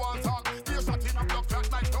no me no want talk. Be a shot in a block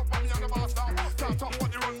chat night up on me and the boss start. Start up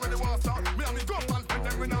what the run when the war start. Me and me go and spend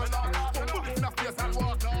them in a lot. Put bullets in a face and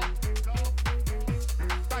walk out.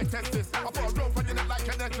 I test this, I put a rope on your neck like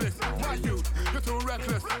a necklace. Why you're too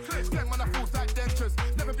reckless. Them man a fools like dentures.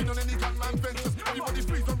 Never been on any gunman ventures. Everybody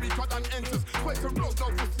freeze on record and enters. Wait some road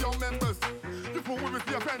down for your members. You fool with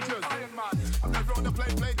the Avengers. Iron Man, I'm never on the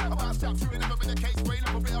play. About stab shooting, never been a case. Way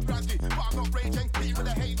up a bit of brandy, but I'm not raging. Beat with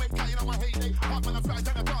a hate, make cutting on my heyday. Hard man, I'm flying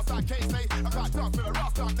down the dance like K-Say. I got dance with a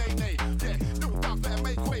rough start, nay. Yeah, new down, better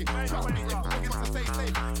make way. Trust me, if you must stay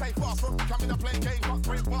safe. Stay far from becoming a play game. Fuck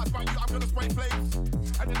spray bars by you, I'm gonna spray flames.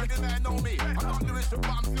 And the niggas there know me. I'm not lyrics, but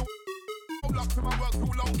I'm still locked to my work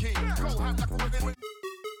too low key. Go hand like a women.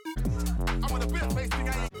 I'm on a bit facing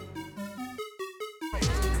a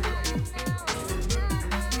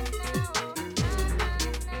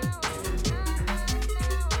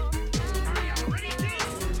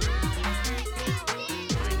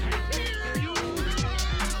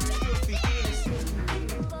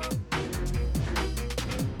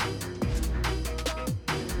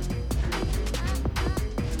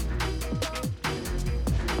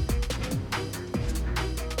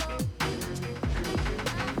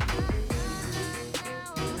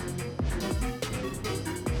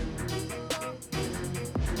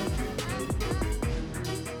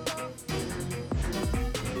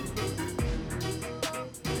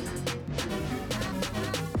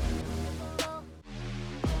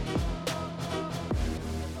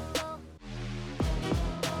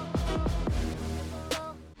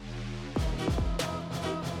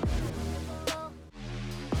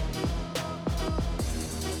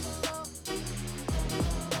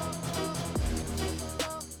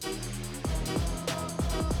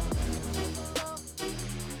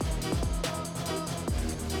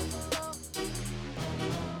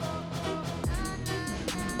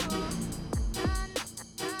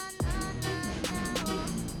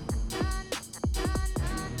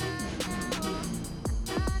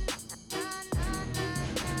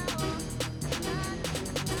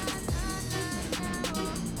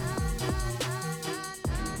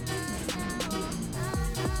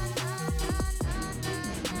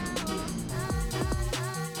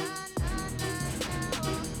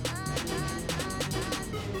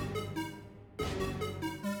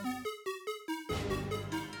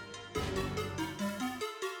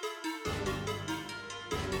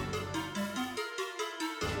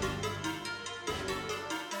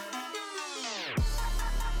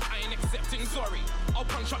Sorry, I'll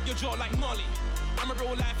punch up your jaw like Molly. I'm a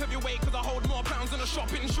real life heavyweight cause I hold more pounds than a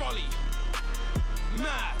shopping trolley.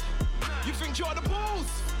 Mad, you think you're the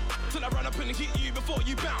balls? Till I run up and hit you before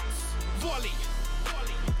you bounce. Volley,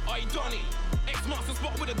 I Donny, ex-master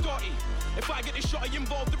spot with a dotty. If I get this shot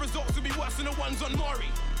involved, the results will be worse than the ones on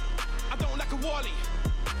Maury. I don't like a Wally,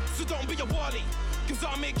 so don't be a Wally, cause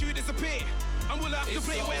I'll make you disappear. And we'll have to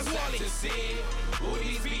play Where's Wally. To see all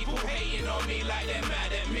these people hating on me like they're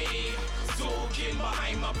mad at me. Talking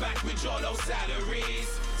behind my back with your low salaries.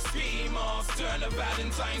 Ski masks turn the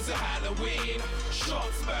Valentine's to Halloween.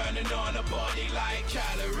 Shots burning on the body like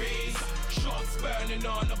calories. Shots burning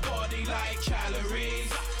on the body like calories.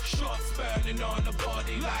 Shots burning on the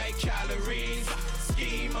body like calories.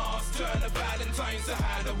 Ski masks turn the Valentine's to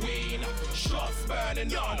Halloween. Shots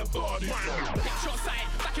burning on the body. Get your sight.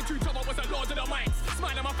 Back in 2000 I was a lord of the mines.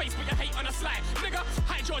 Smile on my face but you hate on a slide. Nigga,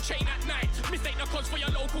 hide your chain at night. Mistake the codes for your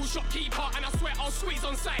local shopkeeper. And I swear I'll squeeze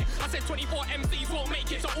on sight. I said 24 MCs won't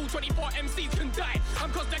make it, so all 24 MCs can die.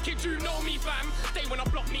 I'm cause the kids you know me fam. They wanna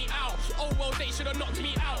block me out. Oh well they should've knocked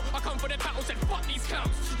me out. I come for the title, said fuck these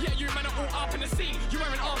clowns. Yeah you man are all up in the scene. You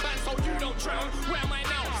wearing armbands so you don't drown. Where am I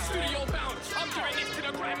now? Studio bound. I'm doing this to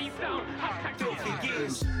the Grammy sound. Hashtag filthy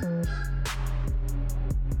gears.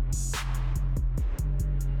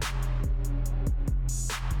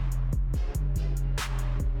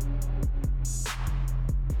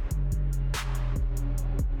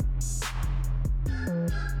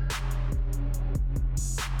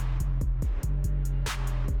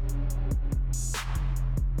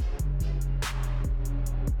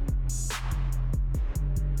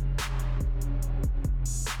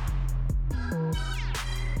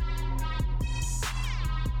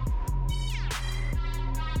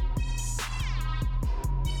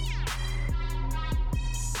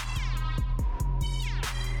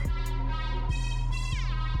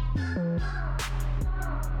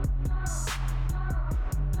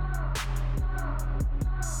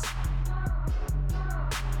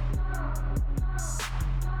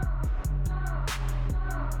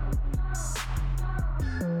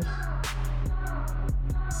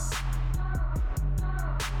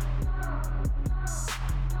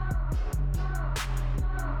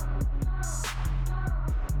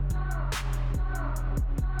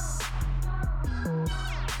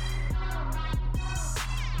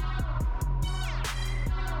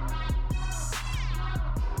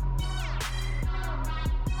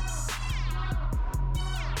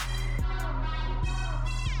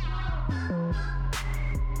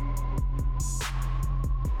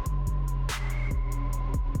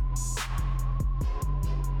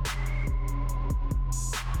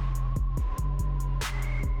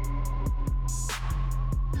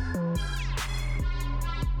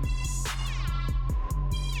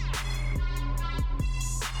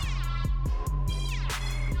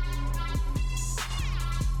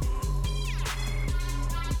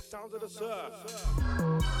 sir. 10 out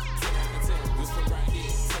of 10, this one right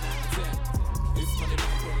here, 10 out of 10. This money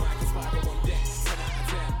man put like a spider on deck, 10 out of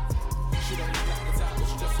 10. She don't look like the type, but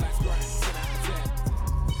she just likes grind, 10 out of 10.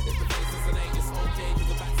 If the face is an 8, it's okay, cause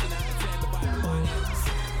the back's 10 out of 10. The vibe of my ends,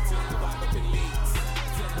 10 the vibe up in leads,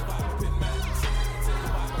 10 the vibe up in mans, 10 the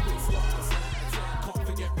vibe up in slots, 10 can't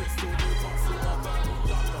forget Bristol, Newcastle, or Birmingham,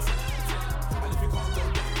 Dundas, 10. And if you can't go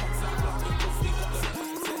down, come South London, cause we got the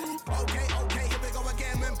 10. Okay, here we go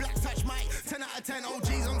again when Black touch mic. 10 out of 10,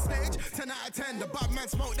 OGs on stage. 10 out of 10, the bad man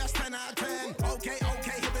smoke, that's 10 out of 10. Okay,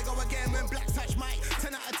 here we go again when Black touch mic.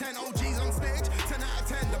 10 out of 10, OGs on stage. 10 out of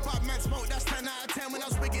 10, the bad man smoke, that's 10 out of 10. When I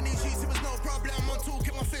was wigging these sheets, it was no problem. I'm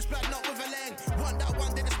talking my fist blood, not with a leng. Want that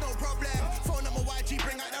one, then it's no problem. Phone number YG,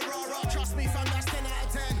 bring out the raw. Trust me, fam, that's 10 out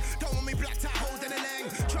of 10. Don't want me blacked out, holding a leng.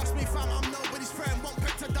 Trust me, fam, I'm nobody's friend. Won't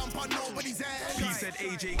pick to dump on nobody's end. He said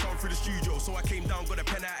AJ come through the studio, so I came down, got a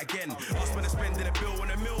pen out again. Asked man to spending a bill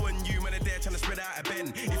on a mill, and you man are there trying to spread out a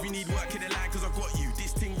Ben. If you need work in the line, cause I got you.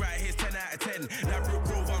 This thing right here's 10 out of 10. That Brook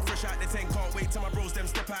Grove, I'm fresh out the 10. Can't wait till my bros them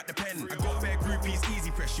step out the pen. I got bare groupies,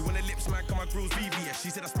 easy press. She wanna lips man, come my grills VVS. She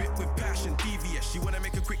said I spit with passion, devious. She wanna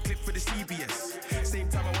make a quick clip for the CBS. Same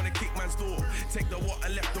time I wanna kick man's door. Take the what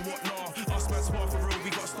and left the what nah. Us man spar for real, we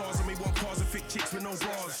got stars and we want cars and thick chicks with no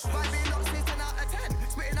bras. Five me not 10 out of 10.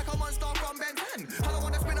 Spitting like a monster from Ben 10. I don't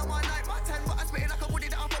wanna spin on my night, my 10, but I spitting like a woody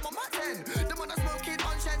that I'm from on my 10. The man that's smoking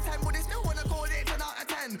on Shen 10, but they still wanna call it 10 out of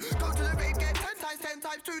 10. Go to the rave, get 10 times 10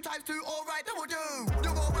 times 2 times 2, alright, that will do.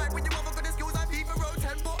 You're alright when you haven't got the skills, I'm even row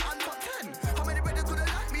 10, but I'm top 10. How many brothers could've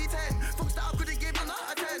like me 10? Fucks that I could've given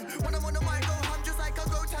out of 10. When I'm on the mic, go ham just like a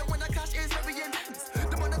go 10. When I clash, it's very intense.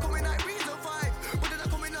 The man that coming like Reason 5, but then I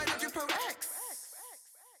coming like Legend Pro X.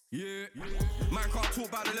 Yeah. Man can't talk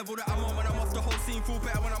about the level that I'm on. When I'm off, the whole scene feel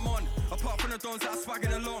better when I'm on. Apart from the dons that are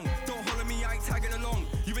swagging along. Don't holler me, I ain't tagging along.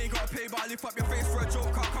 You ain't gotta pay, but I lift up your face for a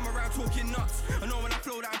joke. Can't come around talking nuts. I know when I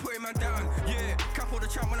flow that I'm putting man down. Yeah, cap all the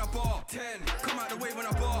champ when I bar. 10, come out the way when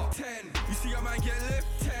I bar. 10, you see a man get lift.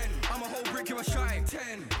 10, I'm a whole brick of a shine.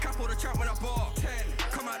 10, cap all the champ when I bar. 10,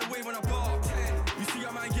 come out the way when I bar. 10, you see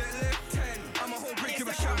a man get lift. 10, I'm a whole brick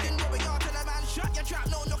of a shine. Shut your trap,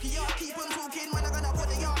 no knocky yard. Keep on talking when I'm gonna put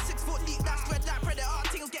the yard. 6 foot deep, that's spread like predator.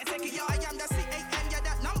 Things get taken yard. I am the C-A-N, yeah,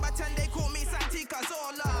 that number 10. They call me Santika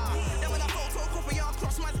Zola. Then when I photocopy yard,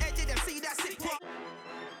 cross my edge, they see that sick pop.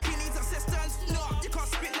 He needs assistance, no, you can't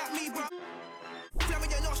spit like me, bro. Tell me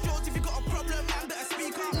your nostrils if you got a problem, man, better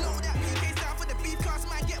speak up. Know that PK's down for the beef cast,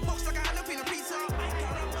 man, get boxed like a jalapeno pizza.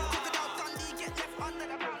 Crocodile Dundee, get left under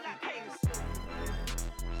the ground like pigs.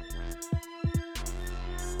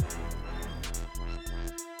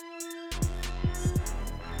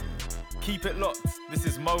 Keep it locked. This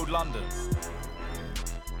is Mode London.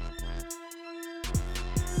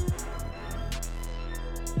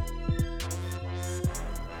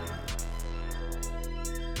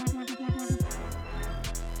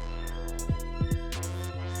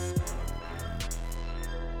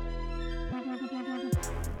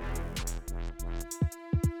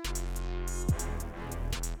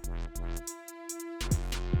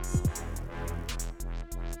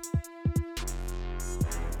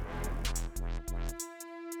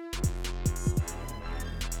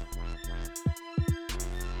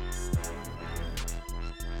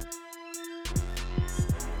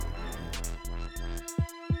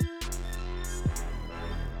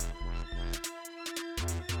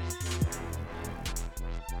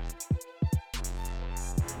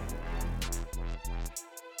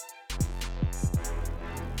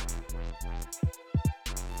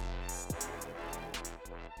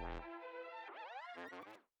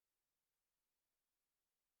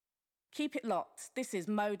 Keep it locked. This is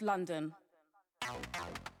Mode London.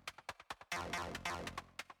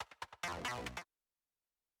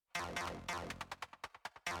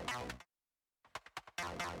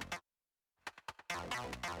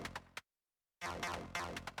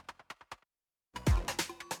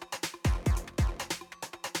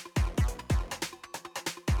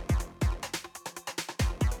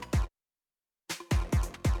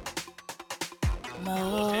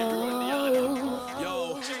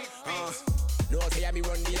 No say I me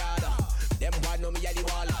run the yard. Them boy know me a the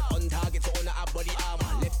wall. On target so on the up body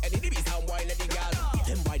armor. Left any DBs down boy let the gal.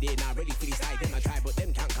 Them boy they not ready for this side. Them a try but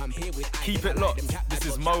them can't come here with I. Keep it locked. This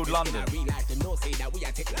is Mode London. Real life them no say that we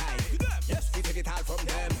a take life. Yes we take it all from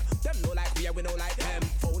them. Them no like we no like them.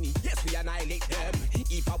 Phony. Yes we annihilate them.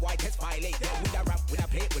 If a boy test violate them. With a rap, with a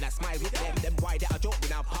plate, with a smile with them. Them boy they a joke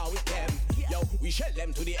with a power with them. Yo we shell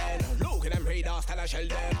them to the end. Look at them radars and I shell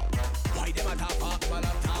them. Why them a top up, man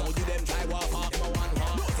up top. How do them try walk up? Them a one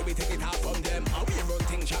walk. No say we take it out from them. How we run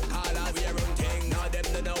thing, shot callers, we run thing. Now them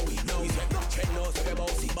no know we know. We sweat no trend, no so we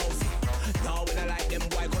bossy. Now when I like them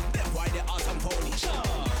boy, cause them boy they awesome phony. Sure,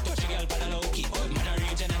 touch a girl for the low key. Man a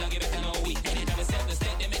rage and I give it a no week. Anytime I step the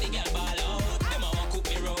step, they make the girl ball out. Them a want cook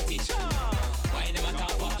me roti. Sure, why them a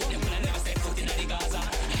top up? Them will never step foot in the Gaza.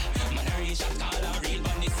 Man a rage shot caller, real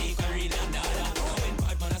bunny seeker, real and dollar. When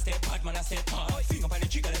bad man a step hard. Finger on the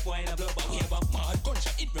trigger, left wine a blow back here back mad.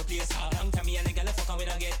 Gunshot it replace hard. Long time me and the girl fucking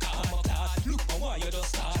with a get caught. Look for war, you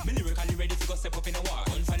just start. Me lyrically ready to go step up in the war.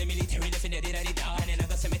 Gun for the military, definitely in the dark. And in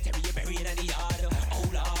the cemetery, you buried in the yard. Oh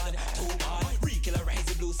Lord, too bad. Re-killer rise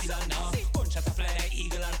the blue seal and now. Gunshot a fly like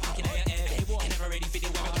eagle and parking on your head. You never ready for the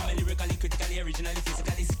war. I'm lyrically, critically, originally,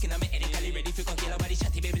 physically, sick and I'm ethically ready for kill a body,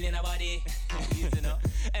 shotty baby in a body. Easy no?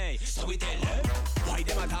 Hey, so we tell them. Why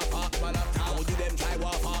them a top up, man up top? How do them try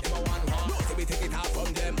walk up? Them a one walk. No, so we take it out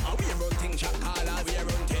from them. How we run thing, shot callers. We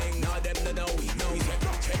run thing. Now them no know we know. We say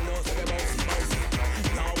drop check, no, so we bounce.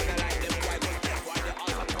 Now when I like them, why cause them why they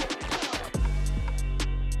awesome top.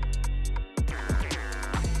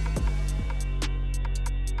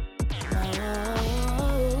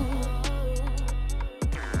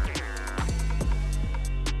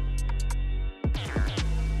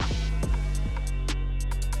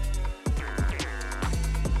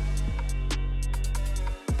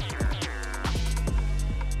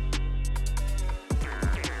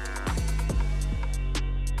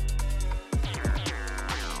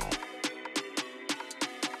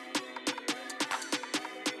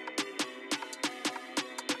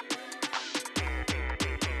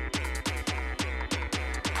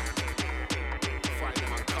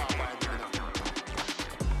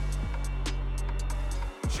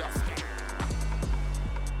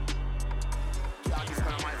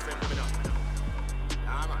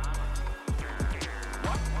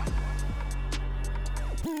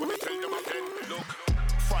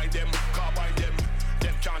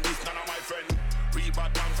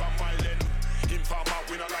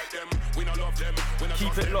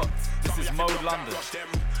 Keep it locked. This is Mode London.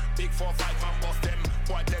 Big 4-5 man boss them.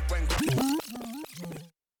 Boy dead when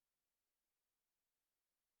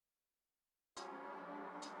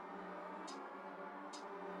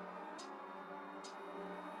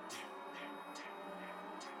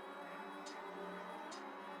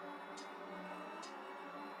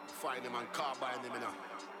find them and carbine them, you know.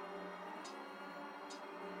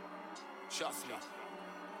 Trust me.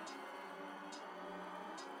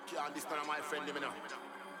 Can't understand my friend, you know.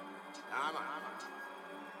 Yeah, man.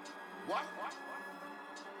 What?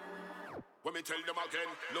 When me tell them again,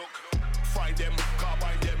 look, find them,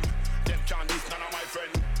 carbine them. Them can't understand my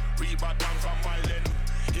friend. Rebad man from my land.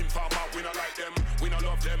 Informer, we not like them. We not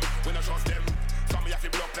love them. We not trust them. Some me have to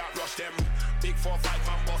block that, rush them. Big 4-5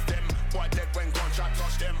 man bust them. Boy dead when gunshot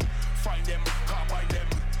touch them. Find them, carbine them.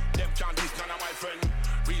 Them can't diss none of my friend.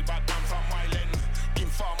 Real bad man from my land.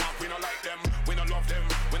 Informer, we not like them. We not love them.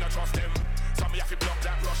 We not trust them. Some me have to block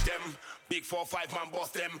that, rush them. Big 4-5 man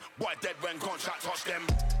bust them. Boy dead when gunshot touch them.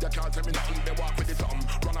 They can't tell me nothing. They walk with the something.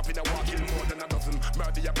 Run up in the walk, kill more than a dozen.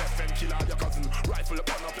 Murder your best friend, kill all your cousin. Rifle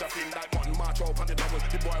burn up the thing like one. March up on the double.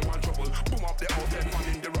 The boy want trouble. Boom up the house, dead man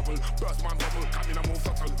in the rubble. Burst man bubble, come in a move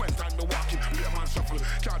subtle. When time me walking, be a man shuffle.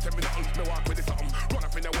 Can't tell me nothing. Me walk with the something. Run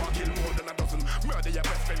up in the walk, kill more than a dozen. Murder your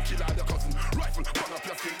best friend, kill all your cousin. Rifle burn up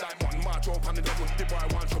your thing like one. March up on the double. The boy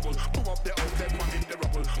want trouble. Boom up the house, dead man in the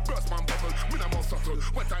rubble. Burst man bubble, me a move subtle.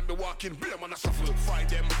 When time me walking, be a man a shuffle. Find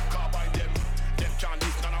them, carbine them. Them can't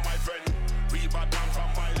diss none of my friend. We bad man from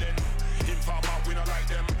my land. Informer, we not like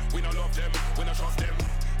them. We not love them. We not trust them.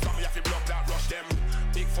 Some me have to block that, rush them.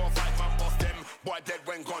 Big 4-5 man bust them. Boy dead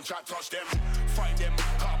when gunshot touch them. Find them,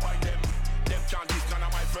 carbine them. Them can't diss none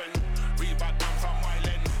of my friend. We bad man from my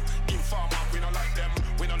land. Informer, we not like them.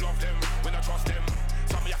 We not love them. We not trust them.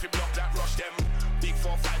 Some me have to block that, rush them. Big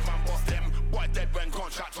 4-5 man bust them. Boy dead when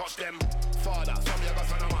gunshot touch them. Father, some me got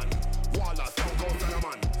son of man. Waller, some go son of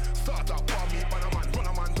man. Start up, bomb me, ban a man. Run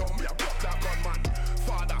a man down, me a block that gunman.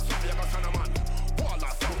 Father, some me got son of man.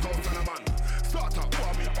 Waller, some go son of man. Start up,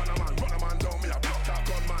 bomb me, ban a man. Run a man down, me a block that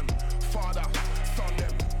gunman. Father, son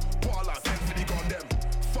them. Waller, send for the gun them.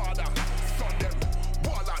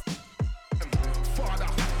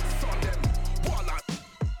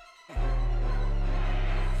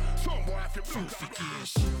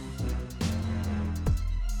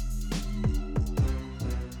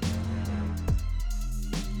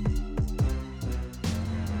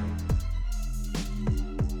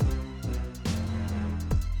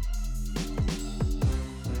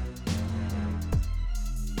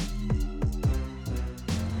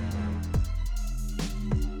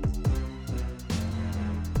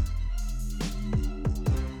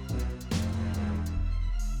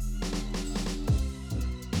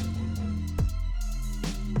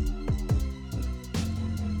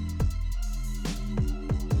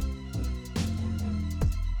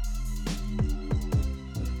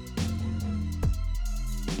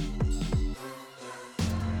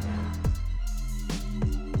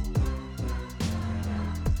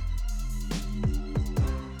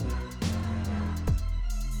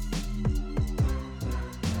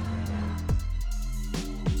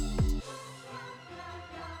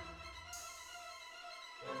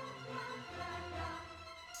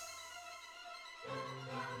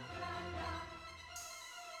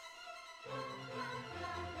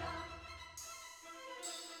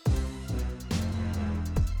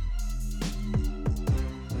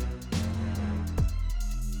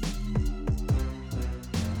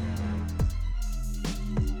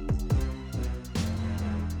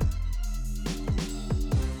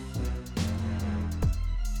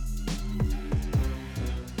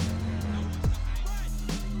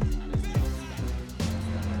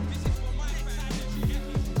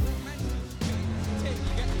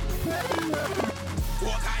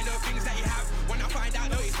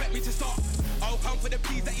 for the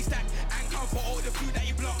peas that you stack and come for all the food that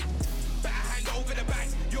you block. Better hand over the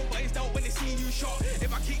bags. Your boys don't when they see you shot.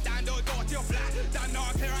 If I keep down, don't go to your flat. Down now,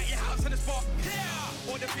 I'll clear out your house on the spot. Clear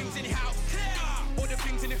all the things in the house. Clear all the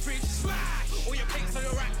things in the fridge. Smash all your plates on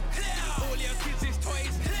your rack. Clear all your kids'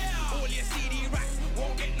 toys. Clear all your CD racks.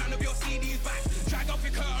 Won't get none of your CDs back. Drag off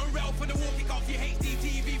your curtain rail for the wall. Kick off your HD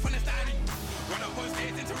TV from the stand. Run up on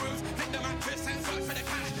stairs into rooms. Flip the mattress and search for the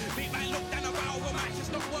cash. Big man look down a barrel of a match.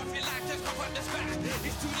 It's not worth your life. Just cough up the scratch.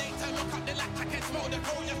 It's too late to lock up the latch. I can smell the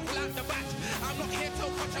coal. Just pull out the batch. I'm not here to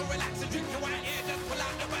watch and relax and drink your wine here. Just pull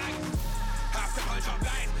out the bag. Have to punch up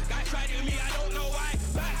guys. Guys tried it with me. I don't know why.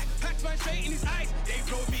 Back. Packed man straight in his eyes. They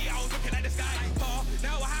flowed me. I was looking at the sky.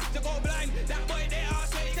 Now I have to go blind. That boy there, I'll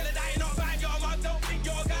say till I die. Not bad. Your mom don't think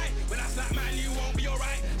you're a guy. When I slap man, you won't be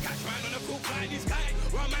alright. Catch man on the cool flying this guy.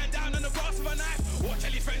 Run man down on the grass with a knife. Watch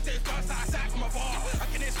Ellie friends take guns outside from afar. I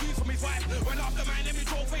can excuse from his wife. Run after man, let me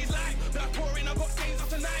draw for his life. Blood pouring, I got stains off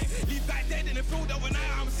the knife. Leave guys dead in the field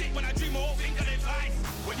overnight. I'm sick when I dream, I won't think of their twice.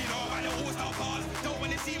 When you know about the all-star cars, don't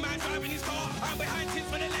wanna see man driving his car. I'm behind tints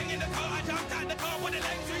with the leg in the car. I jumped out the car with the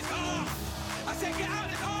leg to his car. I said get out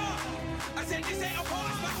the car. I said this ain't a car.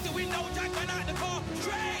 Smash the window, jack man out the car.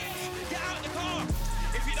 Straight, get out the car.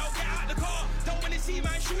 If you don't get out the car, don't wanna see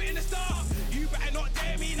man shooting the star. You better not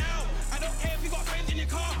dare me now. I don't care if you got friends in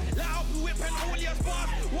your car. Let out the whip and all your spark.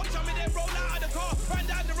 Watch them and then roll out of the car. Run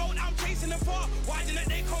down the road, I'm chasing them far. Why didn't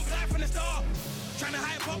they comply from the start? Trying to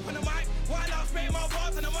hype up on the mic while I'm spraying my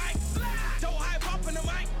bars on the mic. Don't hype up on the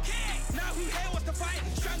mic. Now who here wants to fight?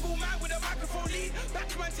 Strangle man with a microphone lead. Back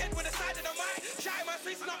to man's head with the side of the mic. Shy man's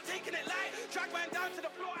face, not taking it light. Drag man down to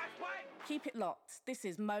the floor, I fight. Keep it locked. This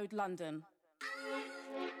is Mode London.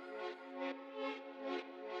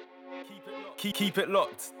 Keep it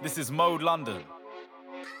locked. This is Mode London.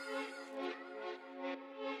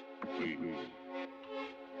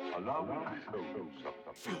 Allow me to tell you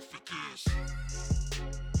something. Filthy gears.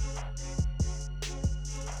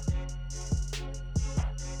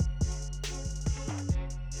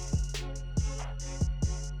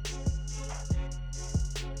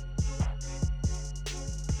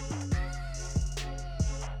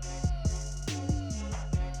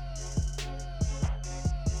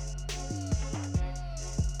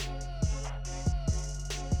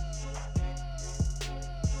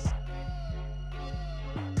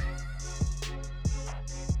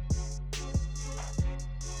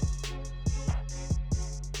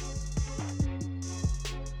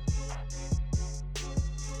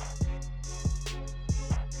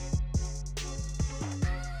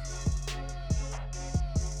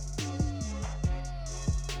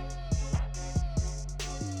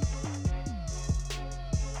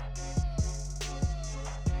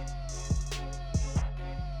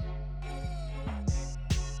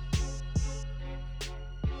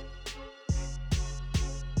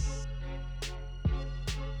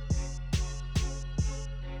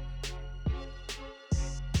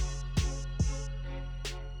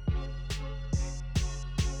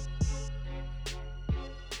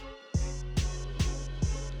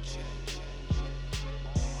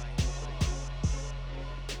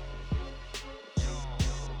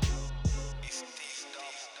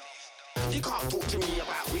 You can't talk to me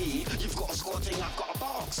about weed. You've got a score thing, I've got a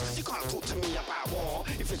box. You can't talk to me about war.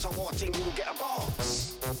 If it's a war thing, you'll get a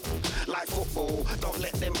box. Like football, don't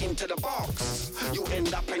let them into the box. You'll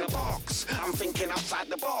end up in a box. I'm thinking outside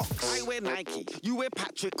the box. I wear Nike, you wear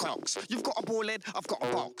Patrick Crocs. You've got a ball head, I've got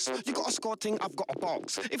a box. You got a score thing, I've got a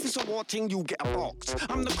box. If it's a war thing, you'll get a box.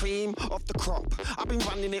 I'm the cream of the crop. I've been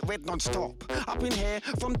running it red non-stop. I've been here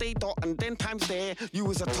from day dot and then times there, you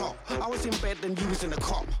was a top. I was in bed and you was in a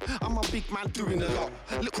cop. I'm a big man doing a lot.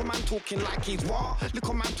 Little man talking like he's what?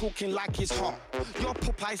 Little man talking like he's hot. Your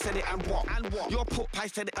Popeye said it and what? And what? Your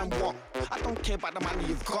Popeye said it and what? I don't care about the money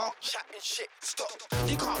you've got. Chatting shit, stop.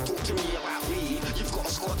 You can't talk to me about weed. You've got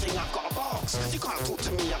a score thing, I've got a box. You can't talk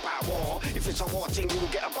to me about war. If it's a war thing, you'll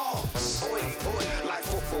get a box. Oi, oi, like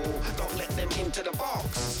football, don't let them into the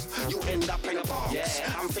box. You'll end up in a box.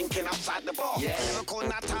 Yeah. I'm thinking outside the box. Yeah. Lyrical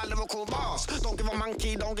Natal, lyrical boss. Don't give a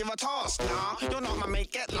monkey, don't give a toss. Nah, you're not my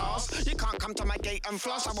mate, get lost. You can't come to my gate and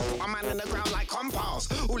floss. I will put a man in the ground like compass.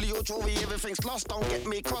 All your jewelry, everything's lost. Don't get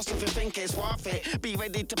me crossed if you think it's worth it. Be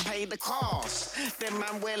ready to pay the cost. Them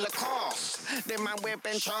man wear Lacoste. Them man wear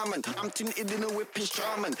Ben Sherman. I'm tinted in a whip is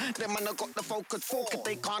German. Them man have got the focus fork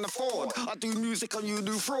they can't afford. I do music and you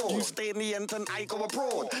do fraud. You stay in the end and I go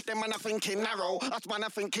abroad. Them man are thinking narrow. That's man are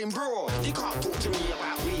thinking broad. You can't talk to me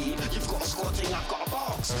about weed. You've got a score thing, I've got a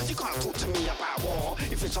box. You can't talk to me about war.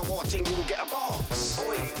 If it's a war thing, you'll get a box.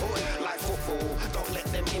 Oi, oi, like football. Don't let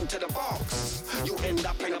them into the box. You end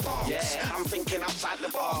up in a box. Yeah. I'm thinking outside the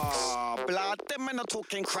box. Oh, blood, them men are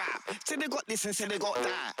talking crap. Say they got this and say they got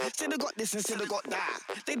that. Say they got this and say they got that.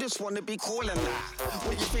 They just want to be cool and that.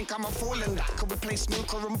 What you think I'm a fool in that? Could we play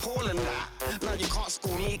snooker and pool in that? Now you can't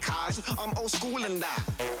school me, cause I'm old school in that.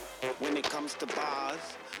 When it comes to bars,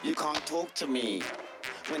 you can't talk to me.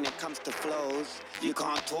 When it comes to flows, you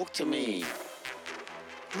can't talk to me.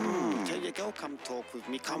 Tell your girl, come talk with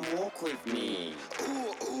me, come walk with me.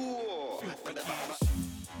 Ooh, ooh.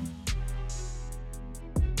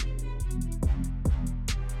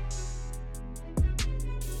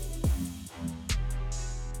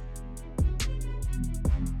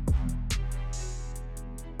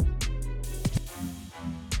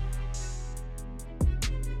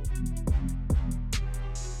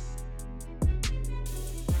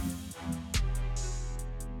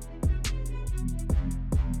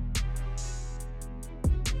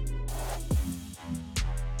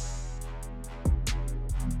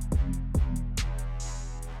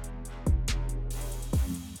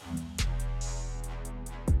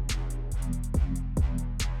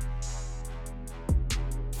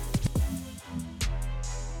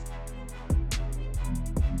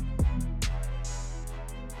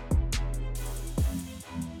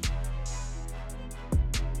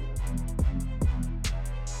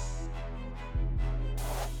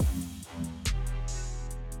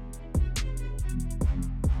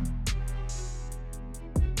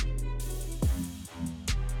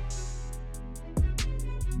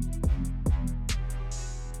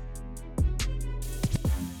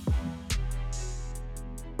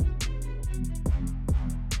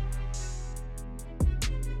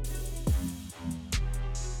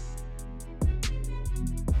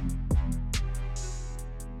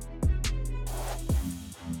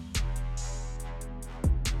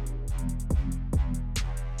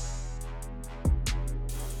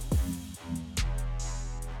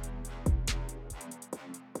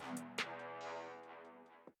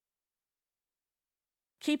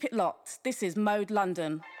 Keep it locked. This is Mode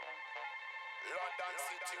London. London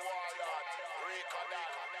City Warlord,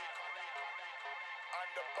 Ricodan,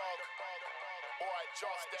 and the bug, boy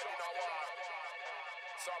just dead in a war.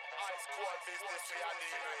 Some ice cold business we are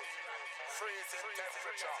dealing with. Freezing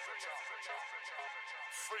temperature.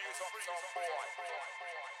 Freeze up some boy.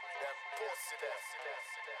 Them pussy them.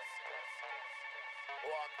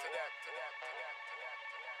 One to them.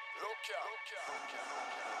 Look ya.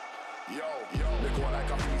 Yo, they go like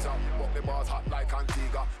a freezer, but the bars hot like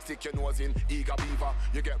Antigua. Stick your nose in, eager beaver.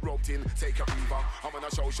 You get roped in, take a breather. I'm on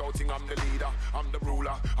a show shouting, I'm the leader, I'm the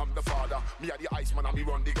ruler, I'm the father. Me are the Iceman and me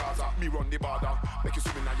run the Gaza, me run the border. Make you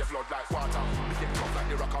swimming in your blood like water. Me get tough like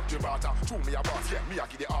the rock of Gibraltar. True me a boss, yeah, me a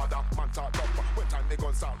give the order. Man talk up, when time they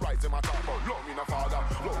gun start rising, my talk about love me no father.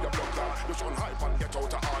 Love your blood clot, you shun hype and get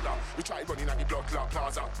out of order. You try running at the blood clot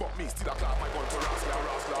plaza, but me still a clap my gun to rascal.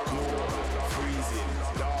 Cold, freezing,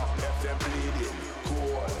 dark, left them bleeding.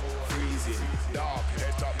 Cold, freezing, dark,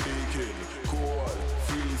 head up leaking. Cold,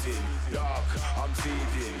 freezing, dark, I'm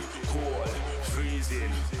seething. Cold,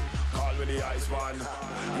 freezing. Call me the Iceman.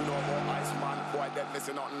 You know about Iceman. Boy, dead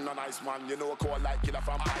listen nothing on Iceman. You know cold like killer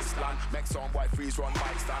from Iceland. Make some boy freeze run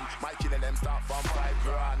bike stand. My killing them start from 5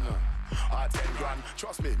 grand. Or 10 grand.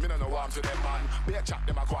 Trust me no know warm to them man. Be a chat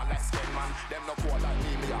them a go on like skin man. Them no cold like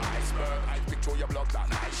me a iceberg. I picture your blood like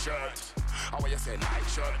night shirt. How you say night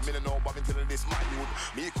shirt? Me no know but me telling this my youth.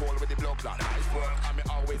 Me cold with the blood like night work. And me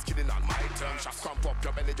always kidding on my term. Shots crump up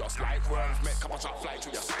your belly just like worms. Make couple shot fly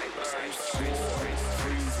to your sideburns.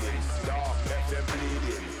 Freezing, dark, left them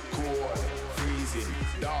bleeding. Cold, freezing,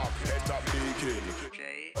 dark, head up leaking.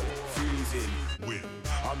 Freezing,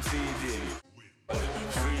 I'm seething.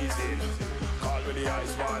 Freezing, call me the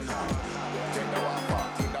Iceman. Take the water,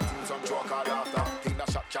 think that thing some joke or laughter. Think that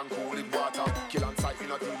shot can cool in water. Kill on sight, we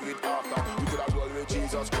not deal with after. We could have roll with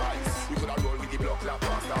Jesus Christ. We could have roll with the blood clot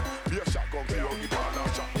pasta. Be a shotgun, clear out the corner.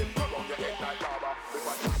 Shot them around your head like lava.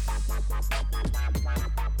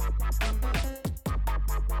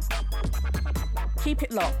 Keep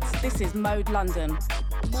it locked. This is Mode London.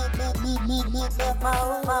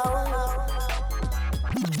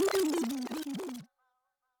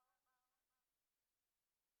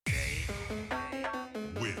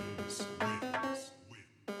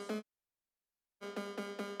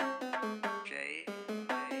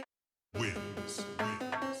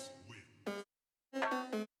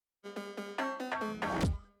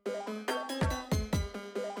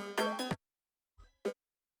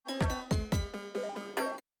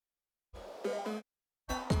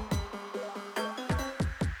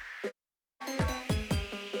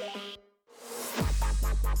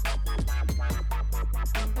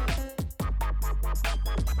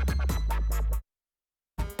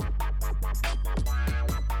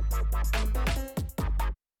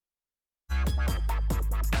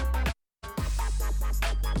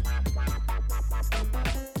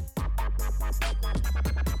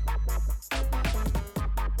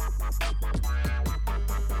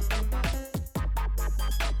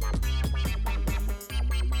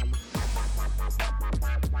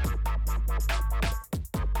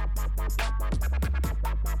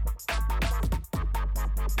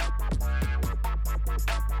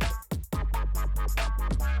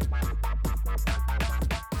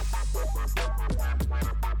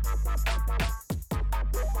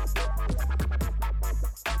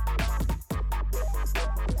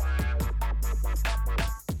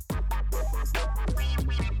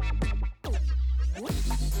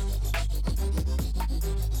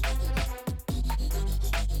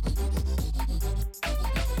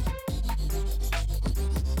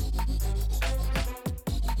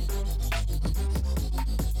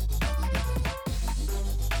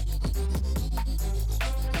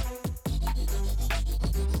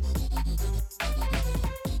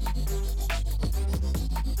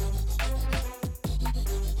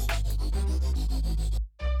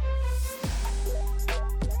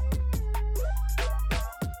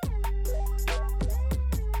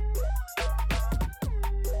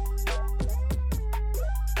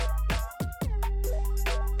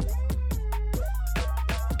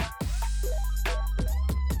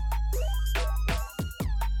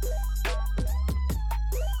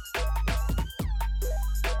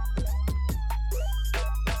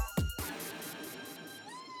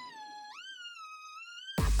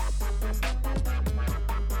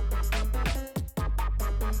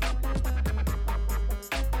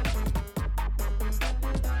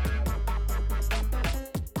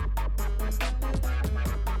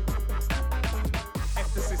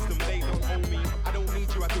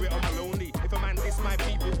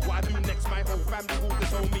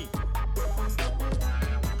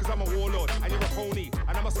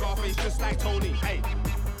 Scarface just like Tony. Hey.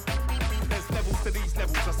 There's levels to these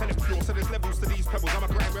levels, I sell it pure, so there's levels to these pebbles. I'm a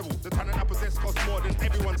grand rebel, the talent I possess costs more than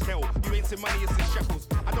everyone's hell. You ain't seen money, it's in shekels.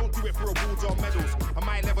 I don't do it for awards or medals. On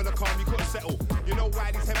my level of calm, you couldn't settle. You know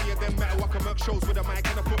why these heavier than metal? I can work shows with a mic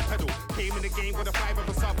and a foot pedal. Came in the game with a 5 of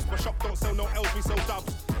a subs. My shop don't sell no L's, we sell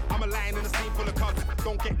dubs. I'm a lion in a scene full of cubs.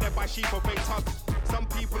 Don't get led by sheep or fake tugs. Some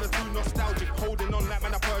people are too nostalgic, holding on like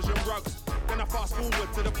man of Persian rugs. Then I fast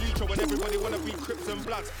forward to the future when everybody wanna be Crips and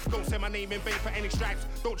Bloods. Don't say my name in vain for any stripes.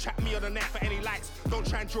 Don't chat me on the net for any likes. Don't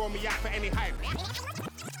try and draw me out for any hype.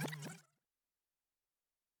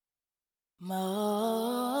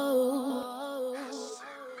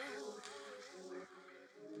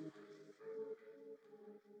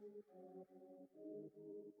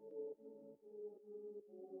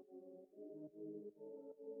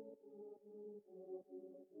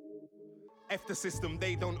 F the system,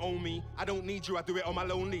 they don't own me. I don't need you, I do it on my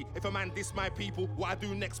lonely. If a man diss my people, what I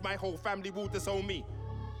do next, my whole family will disown me.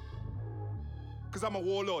 Cause I'm a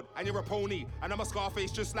warlord, and you're a pony. And I'm a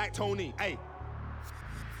Scarface just like Tony. Hey.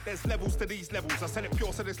 There's levels to these levels, I sell it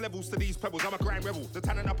pure, so there's levels to these pebbles. I'm a grand rebel, the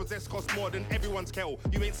talent I possess costs more than everyone's kettle.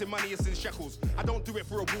 You ain't seen money, it's in shekels. I don't do it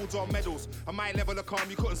for awards or medals. On my level of calm,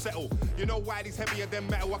 you couldn't settle. You know why these heavier than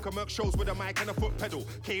metal? I can work shows with a mic and a foot pedal.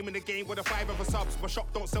 Came in the game with a 5 of a subs. My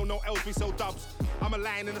shop don't sell no L's, we sell dubs. I'm a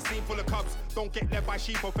lion in a scene full of cubs. Don't get led by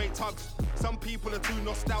sheep or fake tugs. Some people are too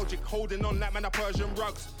nostalgic, holding on like man of Persian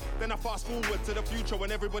rugs. Then I fast forward to the future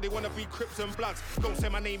when everybody wanna be Crips and Bloods. Don't say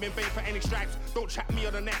my name in vain for any stripes. Don't chat me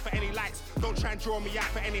on the net for any likes. Don't try and draw me out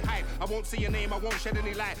for any hype. I won't see your name, I won't shed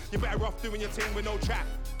any light. You're better off doing your thing with no chat,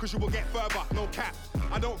 cause you will get further, no cap.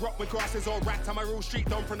 I don't rock with grasses or rats. I'm a real street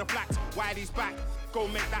done from the flats. Wiley's back, go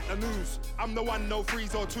make that the news. I'm the one, no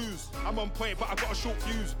 3s or 2s. I'm on point, but I got a short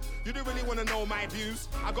fuse. You don't really wanna know my views.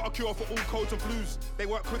 I got a cure for all colds and flus. They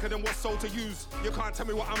work quicker than what's sold to use. You can't tell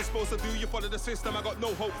me what I'm supposed to do. You follow the system, I got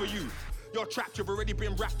no hope for you. You're trapped, you've already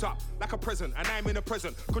been wrapped up like a present, and I'm in a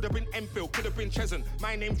present. Could have been Enfield, could have been Chesant.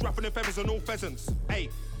 My name's ruffling feathers and all pheasants. Hey,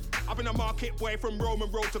 I've been a market boy from Roman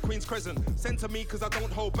Road to Queen's Crescent. Sent to me cause I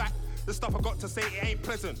don't hold back. The stuff I got to say, it ain't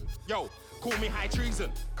pleasant. Yo, call me high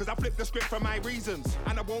treason, cause I flipped the script for my reasons.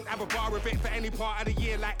 And I won't have a bar of it for any part of the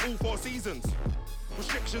year like all 4 seasons.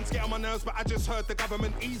 Restrictions get on my nerves, but I just heard the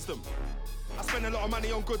government ease them. I spent a lot of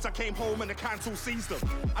money on goods, I came home and the council seized them.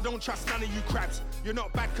 I don't trust none of you crabs. You're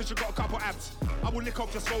not bad cause you got a couple abs. I will lick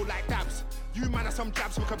off your soul like dabs. You man are some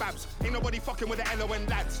jabs with kebabs. Ain't nobody fucking with the LON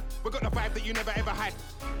lads. We got the vibe that you never ever had.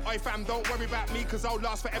 Oi fam, don't worry about me cause I'll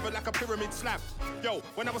last forever like a pyramid slab. Yo,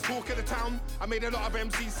 when I was talking to town, I made a lot of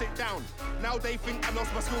MCs sit down. Now they think I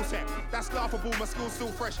lost my skill set. That's laughable, my skill's still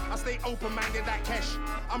fresh. I stay open-minded like Kesh.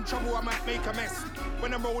 I'm trouble, I might make a mess.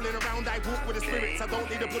 When I'm rolling around, I walk with the spirits. I don't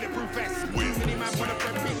need a bulletproof vest. Too many man wanna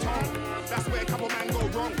break me tongue. That's where a couple man go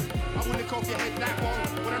wrong. I will lick off your head like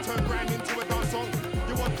bong. When I turn grime into a dance song.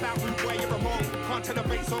 You want clout root where you're wrong. Can't tell a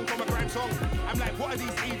bass song from a grime song. I'm like, what are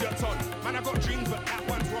these idiots on? Man, I got dreams, but that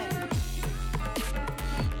one's wrong.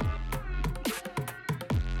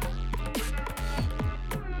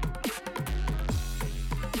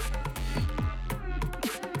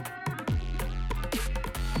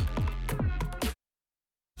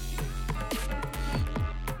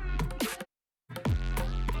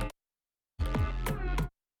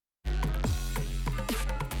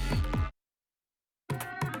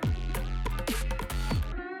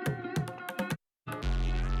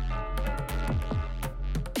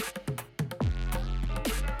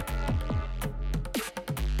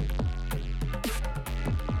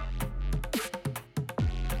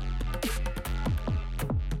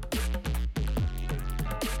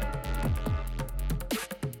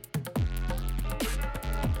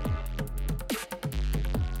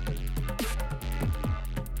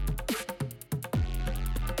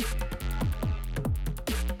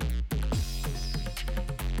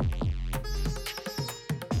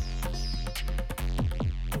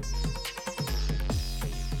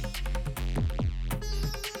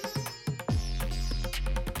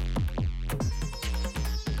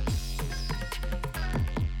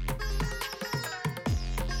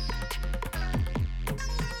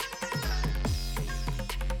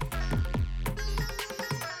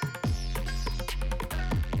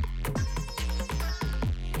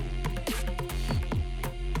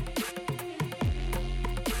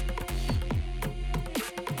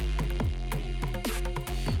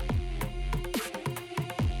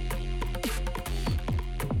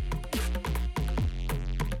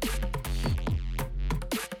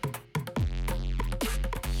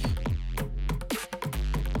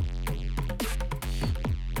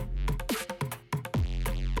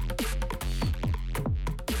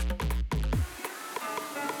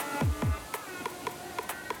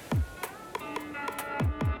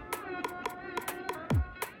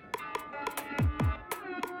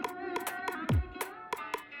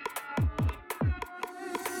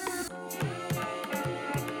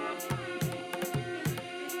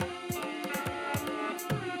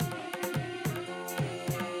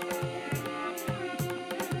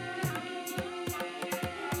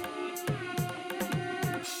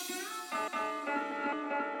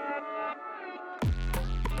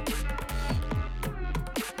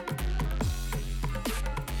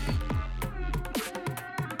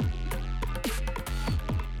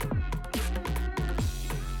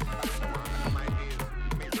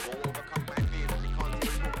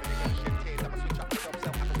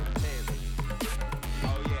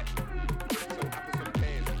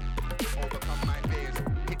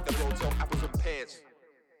 pairs.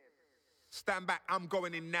 Stand back, I'm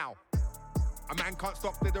going in now. A man can't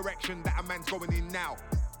stop the direction that a man's going in now.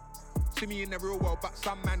 See me in the real world, but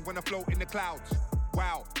some man wanna float in the clouds.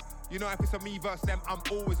 Wow, you know if it's a me versus them, I'm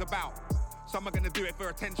always about. Some are gonna do it for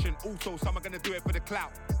attention, also some are gonna do it for the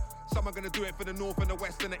clout. Some are gonna do it for the north and the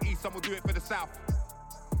west and the east, some will do it for the south.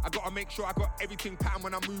 I gotta make sure I got everything patterned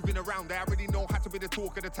when I'm moving around. I already know how to be the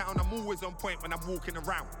talk of the town. I'm always on point when I'm walking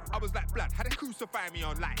around. I was like blood, how they crucify me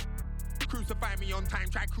on life? Crucify me on time,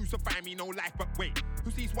 try crucify me no life. But wait,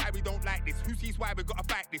 who sees why we don't like this? Who sees why we gotta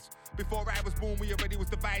fight this? Before I was born, we already was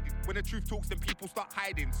divided. When the truth talks, then people start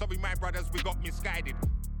hiding. Sorry, my brothers, we got misguided.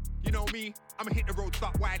 You know me, I'ma hit the road,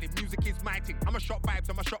 start wilding. Music is my thing. I'm a shot vibes,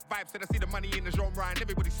 Said I see the money in the genre and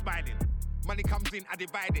everybody's smiling. Money comes in, I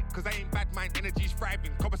divide it, cause I ain't bad mind, energy's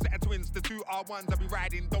thriving. Couple set of twins, the 2 R1s I be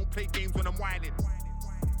riding. Don't play games when I'm whining.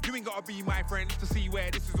 You ain't gotta be my friend to see where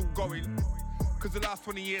this is all going. Cause the last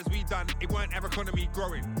 20 years we done, it weren't our economy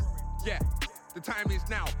growing. Yeah, the time is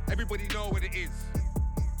now, everybody know what it is.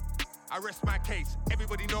 I rest my case,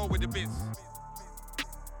 everybody know what it is.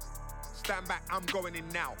 Stand back, I'm going in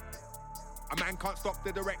now. A man can't stop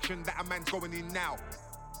the direction that a man's going in now.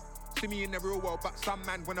 See me in the real world, but some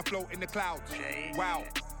man wanna float in the clouds. Wow,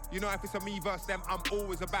 you know if it's a me versus them, I'm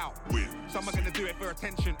always about. Some are gonna do it for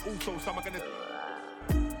attention, also some are gonna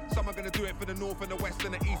do it for the north and the west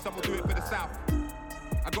and the east, some will do it for the south.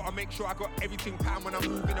 I gotta make sure I got everything patterned when I'm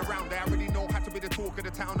moving around. I already know how to be the talk of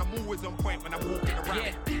the town. I'm always on point when I'm walking around.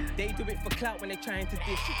 Yeah, they do it for clout when they're trying to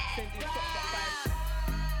dish. Sending shots at vibes.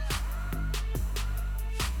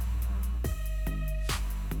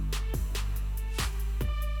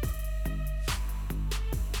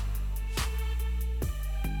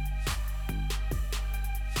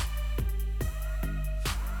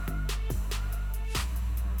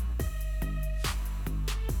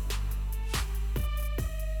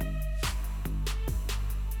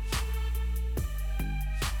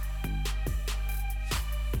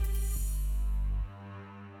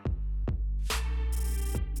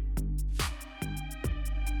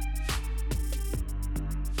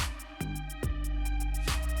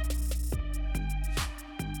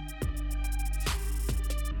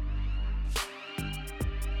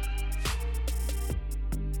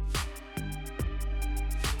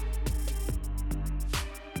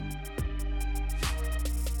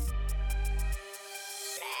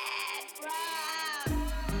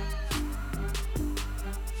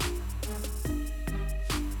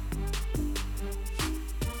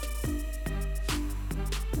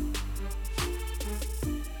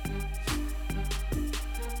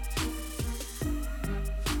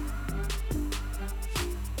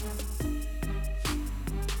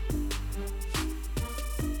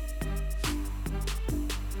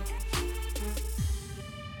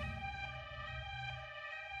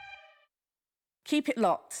 Keep it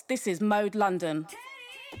locked. This is Mode London.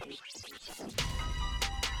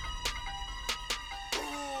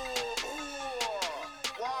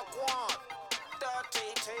 Walk,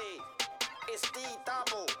 dirty T. It's the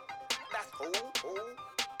double. That's who.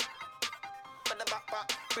 For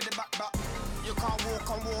the back. You can't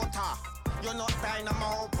walk on water. You're not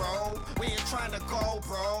dynamo, bro. Where you trying to go,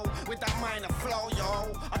 bro? With that minor flow,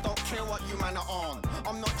 yo. I don't care what you man are on.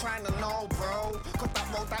 I'm not trying to know, bro. Cause that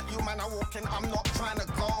road that you man are walking, I'm not trying to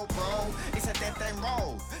go, bro. It's a dead-end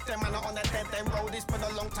road. Them man are on that dead-end road. It's been a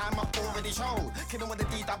long time, I've already showed. Kidding with the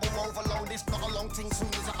D-double overload. It's not a long thing, soon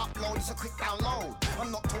as I upload, it's a quick download.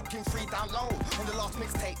 I'm not talking free download. On the last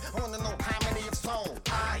mixtape, I wanna know how many you've sold.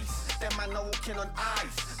 Ice, them man are walking on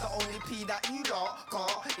ice. The only P that you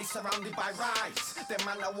got is surrounded by rice. Them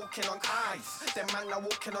man are walking on ice. Them man are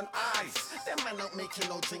walking on ice. Them man not making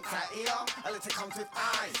no drinks out here unless it comes with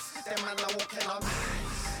ice. Them man are walking on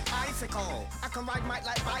icicle. I can ride Mike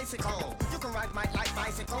like bicycle. You can ride Mike like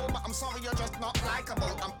bicycle, but I'm sorry you're just not likable.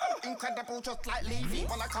 I'm incredible just like Levy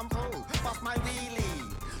when I come through. Bust my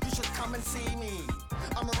wheelie. You should come and see me.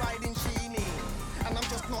 I'm a riding genie. And I'm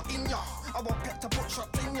just not in ya. I want pet to put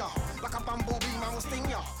shots in ya. Like a bumblebee, man will sting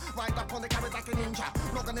ya. Ride up on the carrot like a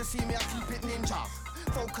ninja. Not gonna see me, I keep it ninja.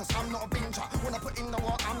 Focus, I'm not a binger. When I put in the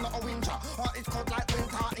work, I'm not a whinger. Heart is cold like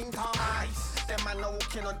winter. Ice, them man are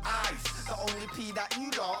walking on ice. The only P that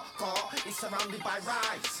you got is surrounded by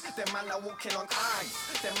rice. Them man are walking on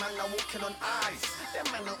ice. Them man are walking on ice. Them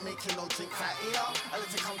man not making no drinks out here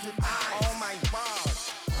unless it comes with ice. Oh my God.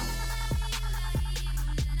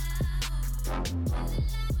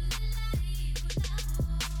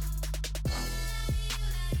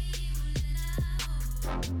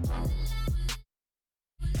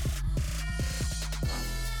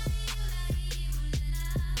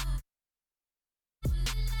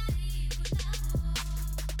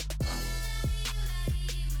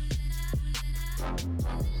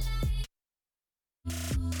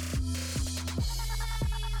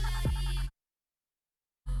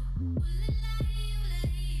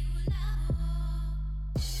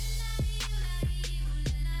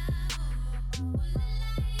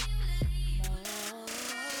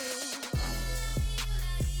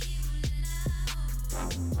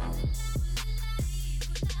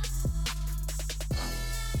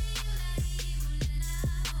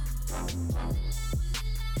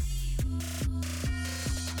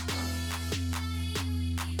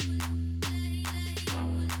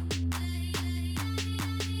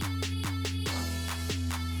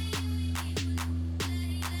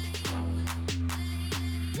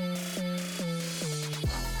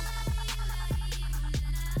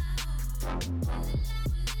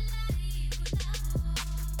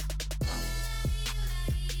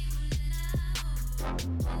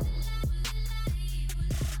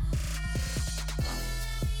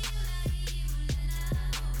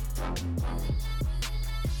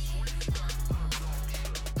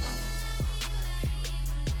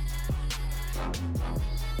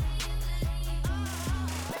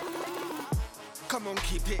 Come on,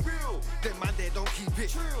 keep it real. Them man, they don't keep it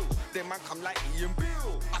true. Them man come like Ian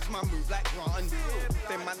Bill. Ask my move like Grant and Bill.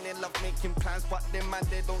 Them man, they love making plans, but them man,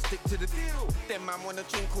 they don't stick to the deal. Them man wanna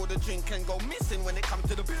drink all the drink and go missing when it comes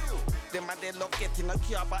to the bill. Them man, they love getting a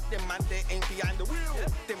cure, but them man, they ain't behind the wheel.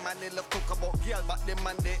 Them man, they love talk about girl, but them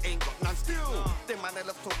man, they ain't got none still. Them man, they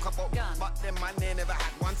love talk about gun, but them man, they never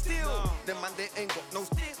had one still. Them man, they ain't got no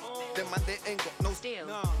steel. Them man, they ain't got no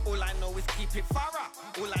steel. All I know is keep it thorough.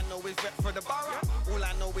 All I know is rep for the borough. All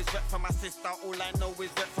I know is rep for my sister. All I know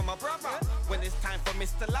is rep for my brother. When it's time for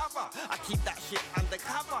Mr. Lover, I keep that shit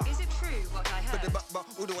undercover. Is it true what I heard? But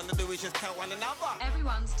all they wanna do is just tell one another.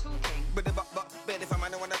 Everyone's talking. But if a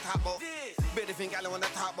man wanna talk about, but if a gal wanna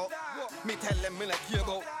talk about, me tell them me like hear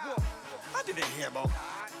about. I didn't hear about.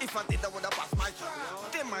 If I did, I woulda bust my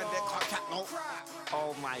job. Them man they can't chat no.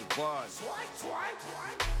 Oh my word.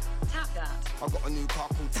 Tap that. I got a new car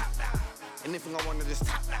called Tap That. Anything I wanna just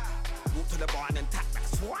tap that. Walk to the bar and then tap that.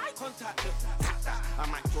 Swipe. Contact them. Tap that. I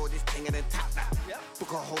might draw this thing and then tap that.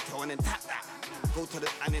 Book a hotel and then tap that. Go to the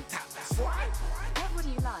and then tap that. Swipe. What would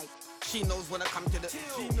you like? She knows when I come to the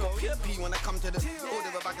got PLP when I come to the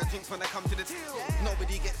order a bag of drinks when I come to the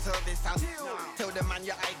nobody gets service and tell the man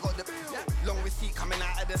yeah I got the long receipt coming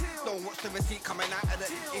out of the don't watch the receipt coming out of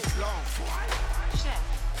the it's long. Chef.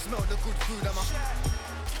 Smell the good food I'm a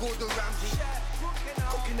Gordon Ramsay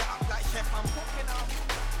cooking it up like chef I'm cooking up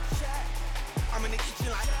I'm in the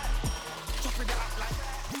kitchen like chopping it up like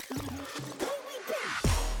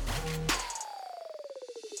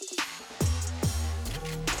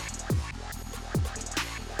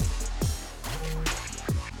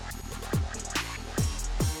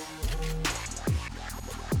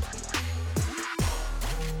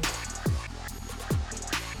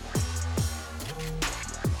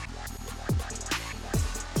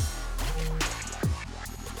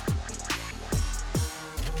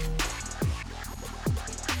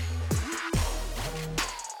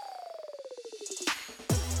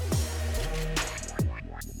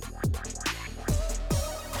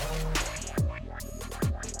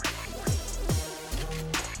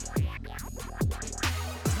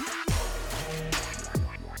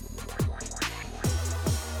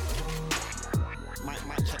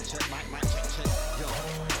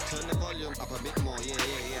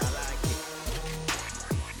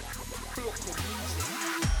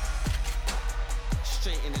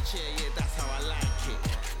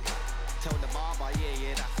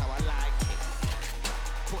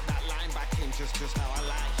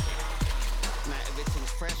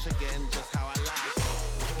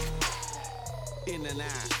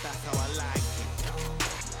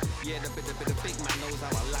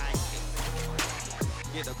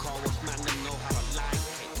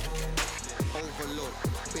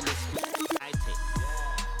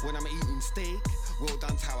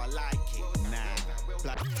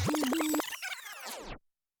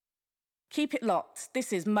Keep it locked.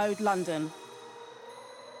 This is Mode London.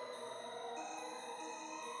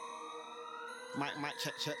 Mic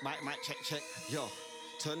check, mic check. Yo,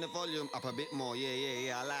 turn the volume up a bit more.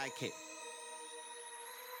 Yeah, I like it.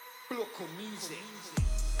 Local music.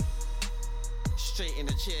 Straight in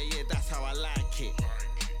the chair, yeah, that's how I like it.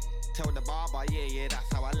 Tell the barber, yeah,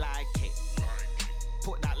 that's how I like it.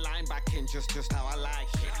 Put that line back in, just how I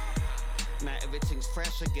like it. Now everything's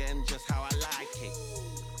fresh again, just how I like it.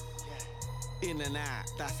 In and out,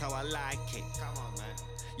 that's how I like it. Come on, man.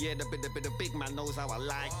 Yeah, the big man knows how I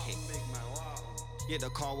like it. Yeah, the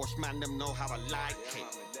car wash man, them know how I like it.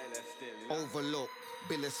 Overlook,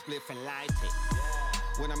 bill a spliff and light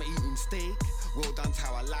it. When I'm eating steak, well done's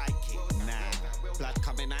how I like it. Nah, blood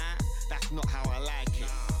coming out, that's not how I like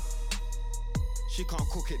it. She can't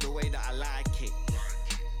cook it the way that I like it.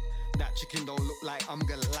 That chicken don't look like I'm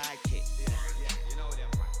gonna like it.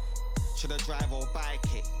 should I drive or bike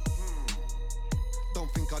it?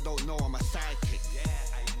 Don't think I don't know I'm a sidekick. Yeah,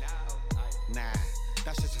 I know. Nah,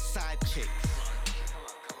 that's just a side chick.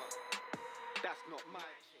 That's not my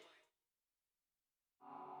chick.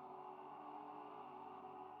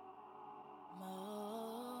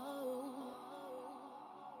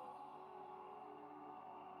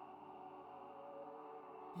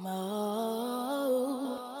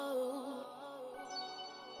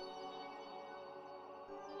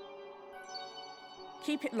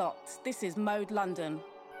 Keep it locked. This is Mode London.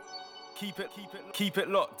 Keep it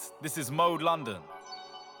locked. This is Mode London.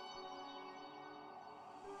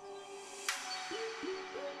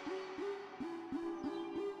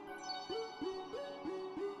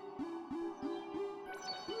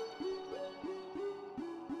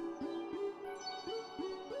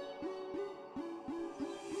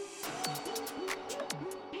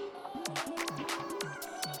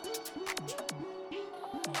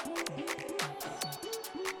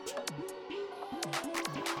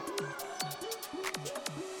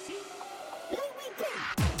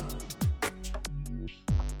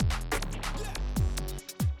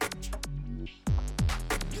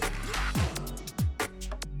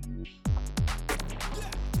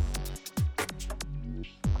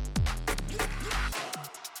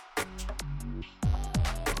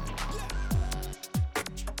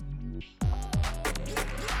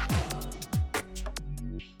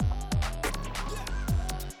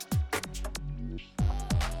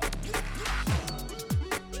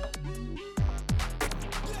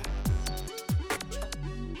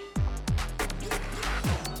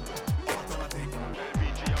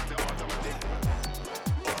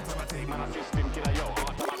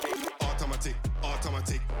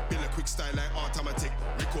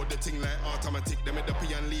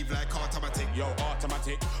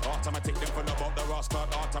 Automatic, them from about the Ross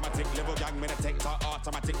card. Automatic, level gang, me the tech talk.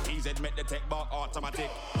 Automatic, PZ make the tech bar. Automatic,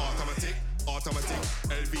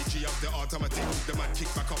 LVG up the automatic. The man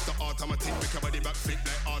kick back off the automatic. Make your body back flip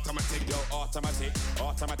like automatic. Yo, automatic,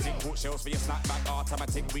 put shells for your snapback.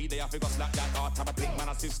 Automatic, we there figure slap that. Automatic, man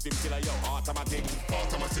a system killer. Yo, automatic.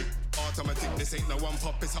 This ain't no one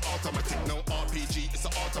pop, it's an automatic. No RPG, it's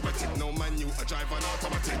an automatic. No manual, I drive an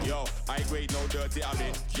automatic. Yo, I grade no dirty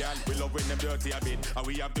habit. Girl, we love when them dirty habit. And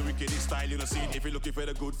we have the wickedest style, you know see. If you're looking for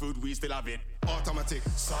the good food, we still have it. Automatic,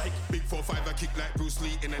 psych. Big 4-5, I kick like Bruce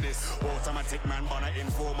Lee into this. Automatic man, on a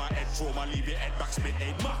informer, head trauma, leave your head back, split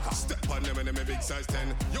 8 marker. Step on them and them a big size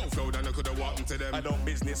 10. Yo, flow down, I coulda walked into them. I don't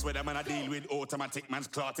business with them and I deal with automatic man's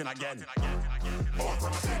clotting again.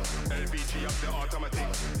 Automatic, LVG up the automatic.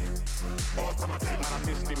 Automatic, man a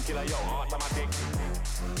system killer, yo, automatic.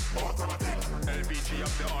 LVG up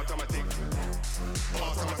the automatic.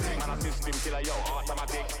 Automatic, man a system killer, yo,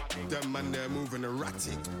 automatic. Them man they're moving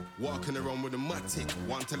erratic, walking around with a matic.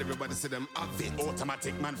 Want tell everybody say them have it.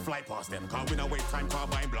 Automatic man fly past them, can't win a wait time,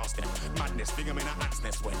 carbine blast them. Madness, big 'em in a hat's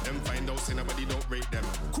nest when them find out say nobody don't rate them.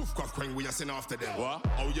 Koof cough crank, we a sin after them. What?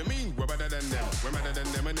 Oh you mean we're better than them? We're better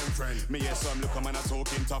than them and them friend. Me hear some look 'em and a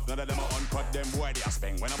talking tough, none of them are uncut them boy they a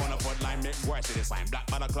speng. When I'm on a front line, make boy see the sign. Black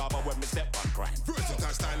man a club when me step on crime.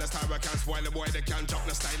 Versatile style, style I can't spoil the boy, they can't drop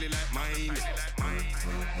the style like mine.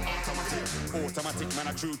 Automatic man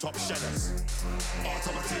a true top shellers.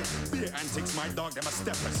 Automatic, beer antics, my dog them a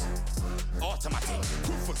steppers. Automatic,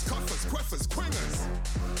 coofers, cuffers, queffers, quingers.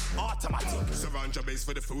 Automatic, surround your base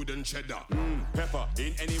for the food and cheddar. Pepper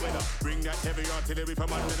in any weather, bring that heavy artillery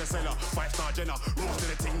from under the cellar. 5-star Jenna, roast to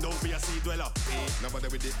the thing, don't be a sea dweller. No bother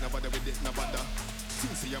with it, no bother with it, no bother.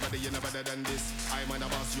 Think you're better, you're better than this. I'm an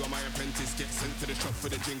boss, you are my apprentice. Get sent to the shop for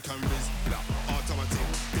the drink and riz. Blah, automatic,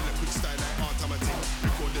 feel a quick style like automatic.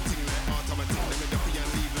 Record the thing like automatic. Let me duffy and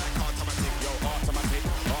leave like automatic. Yo, automatic,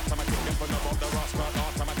 them from about the Ross card.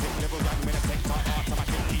 Automatic, level gang, me the tech talk.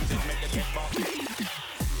 Automatic, easy, make the tech bar.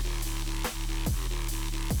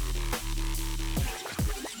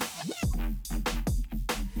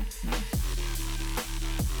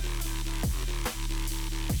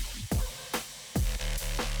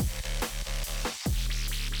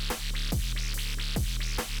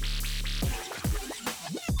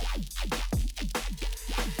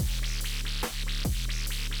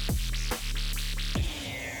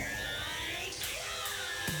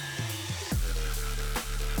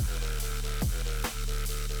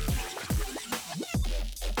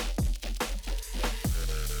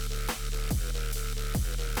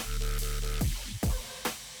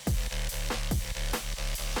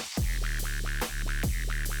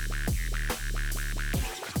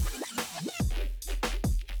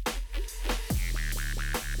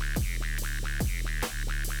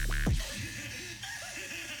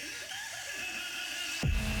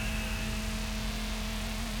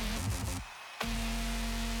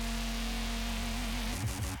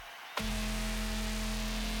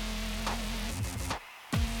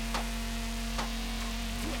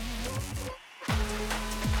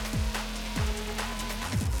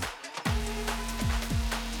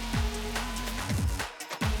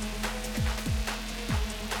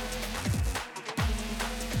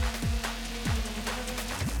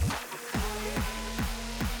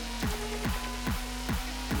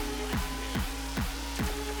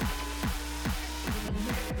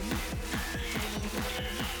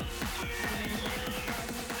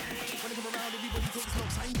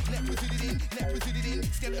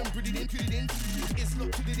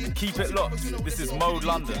 Keep it locked. This is Mode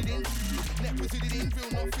London. Net put it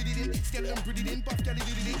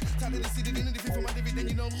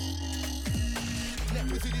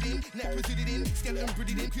in, skeleton put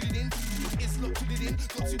it in, it's locked, put it in,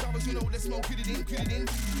 got 2 hours, you know, let's smoke, put it in,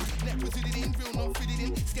 net put it in, real not fit it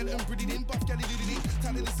in, skeleton put it in, buff galley did it in,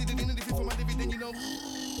 tell it to sit it in, and if it's for my dividend, you know.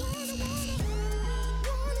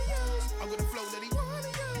 I'm gonna flow, let it,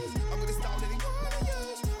 I'm gonna style, let it,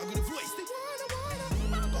 I'm gonna voice it,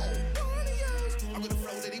 I'm gonna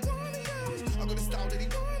flow, let it, I'm gonna style, let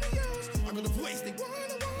it, I'm gonna voice it,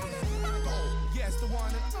 yes, the one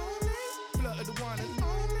and only. The one and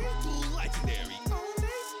only, legendary.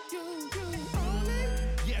 Only,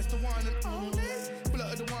 yes, the one and only,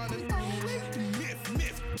 blood the one and only, myth,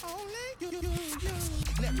 only,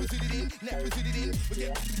 net put it in, we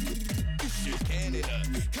get this shit Canada,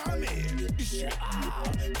 come here, this shit,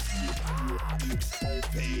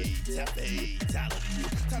 fatality,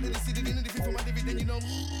 tell it to sit it in, and if it's for my dividend, you know.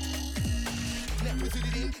 Net put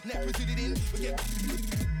it in, we get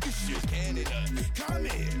this shit Canada, come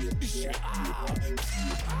here, this shit,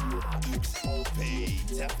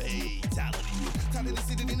 fatality, tell it to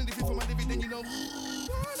sit it in, and if it's for my dividend, you know.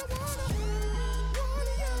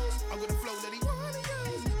 I'm gonna flow, let it,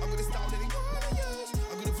 I'm gonna style, let it,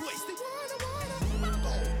 I'm gonna voice it,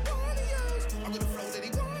 I'm gonna flow, let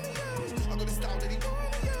it, I'm gonna style, let it,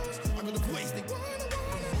 I'm gonna voice it.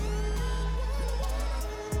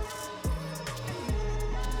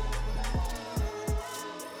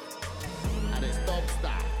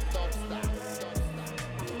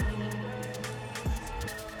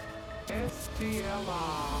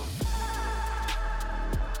 STLR.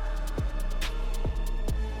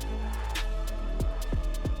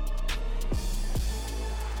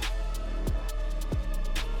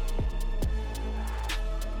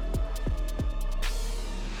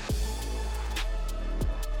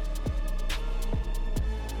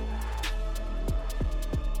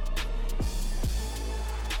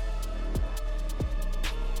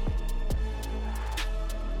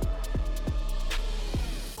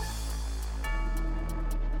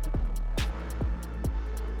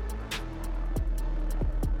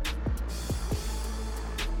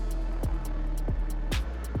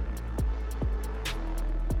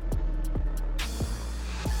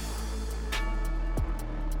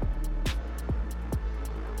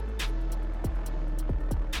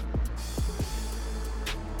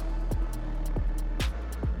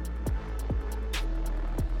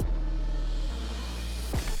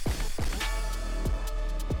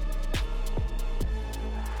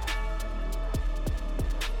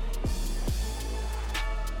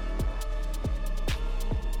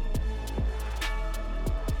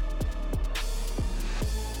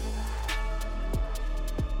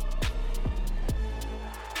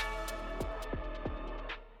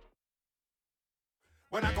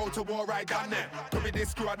 When I go to war, I done them. Could be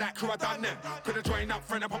this crew or that crew, I done them. Could have joined up,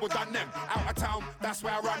 friend and people done them. Out of town, that's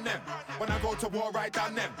where I run them. When I go to war, I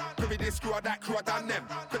done them. Could be this crew or that crew, I done them.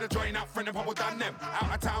 Could have joined up, friend and people done them.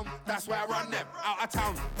 Out of town, that's where I run them. Out of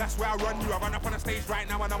town, that's where I run you. I run up on the stage right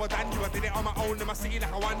now and I was done you. I did it on my own in my city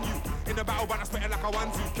like I won you. In the battle, but I spit it like I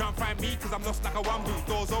won you. Can't find me cause I'm lost like a one boot.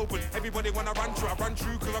 Doors open, everybody wanna run through. I run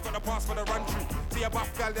through cause I got the pass for the run through. See a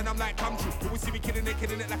buff girl, then I'm like, come true. But we see me killing it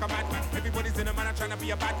like a madman. Everybody's in a man, I'm trying to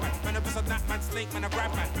be a bad man. Man, I'm just a nut man, snake man, a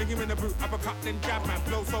grab man. Fling him in the boot, uppercut, then jab man.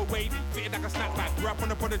 Flow so wavy, fitted like a snapback. Grew up on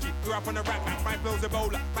the prodigy, grew up on the rap man. Fine flows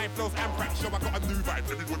Ebola, fine flows Amprax. Show I got a new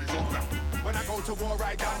vibe, everybody's on that. When I go to war,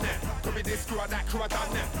 I done them. Could be this crew or that crew, I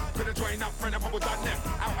done them. Could have joined up, friend and people done them.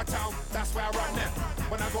 Out of town, that's where I run them.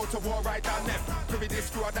 When I go to war, I done them. Could be this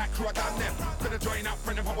crew or that crew, I done them. Could have joined up,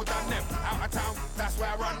 friend and people done them. Out of town, that's where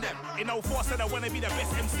I run them. In 04 said I wanna be the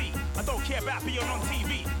best MC. I don't care about being on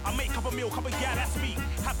TV. I make couple meal, couple gal, that's me.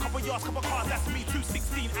 Have couple yards, couple cars, that's me.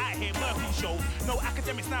 216 out here, Murphy shows. No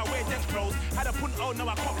academics now, wear dense clothes. Had a punt, oh no,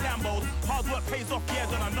 I cop Lambos. Hard work pays off, yeah,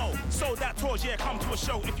 don't I know. Sold that tours, yeah, come to a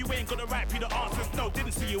show. If you ain't got the right, be the answers, no.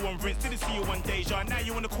 Didn't see you on Rinse, didn't see you on Deja. Now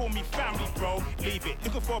you wanna call me family, bro. Leave it.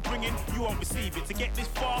 Looking for a bringing, you won't receive it. To get this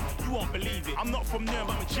far, you won't believe it. I'm not from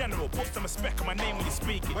Nuremberg, I'm a general. Put some respect on my name when you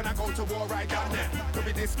speak it. When I go to war, I done them. Could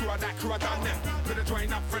be this crew or that crew, I done them. Could have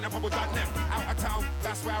joined up, friend and people done them. Out of town,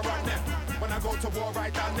 that's where I run them. When I go to war, I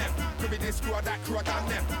done them. Could Could be this crew or that crew, I done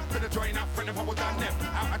them. Could have joined up, friend of I done them.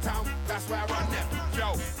 Out of town, that's where I run them.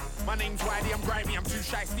 Yo, my name's Wiley, I'm grimy, I'm too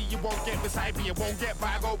shy. You won't get beside me, you won't get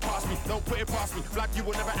by, go past me. Don't put it past me, blood, you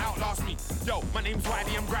will never outlast me. Yo, my name's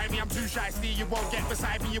Wiley, I'm grimy, I'm too shy. You won't get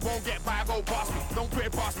beside me, you won't get by, go past me. Don't put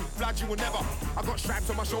it past me, blood, you will never. I got stripes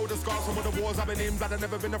on my shoulders, scars from all the wars I've been in. Blood, I've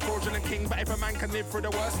never been a fraudulent king, but if a man can live through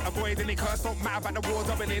the worst, avoid any curse. Don't matter about the wars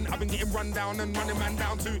I've been in. I've been getting run down and running man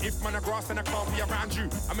down too. If man a grass, then I can't be around you.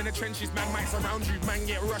 I'm in the trenches, man might surround you. Man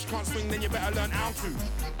get rushed, can't swing, then you better learn how to.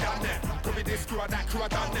 Down there, could be this crew or that crew, I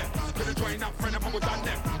done them. Could have joined up, friend of I done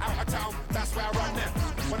them. Out of town, that's where I run them.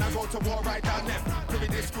 When I go to war, I done them. Could be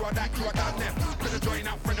this crew or that crew, I done them. Could have joined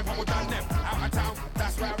up, friend of I done them. Out of town,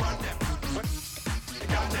 that's where I run them.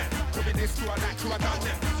 Down there, could be this crew or that crew, I done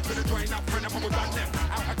them. Could have joined up, friend of I done them.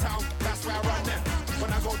 Out of town, that's where I run them.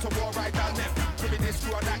 When I go to war, I done them. Could be this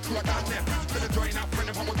crew or that crew, I done them. Could have joined up, friend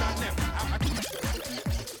of I done them. Out of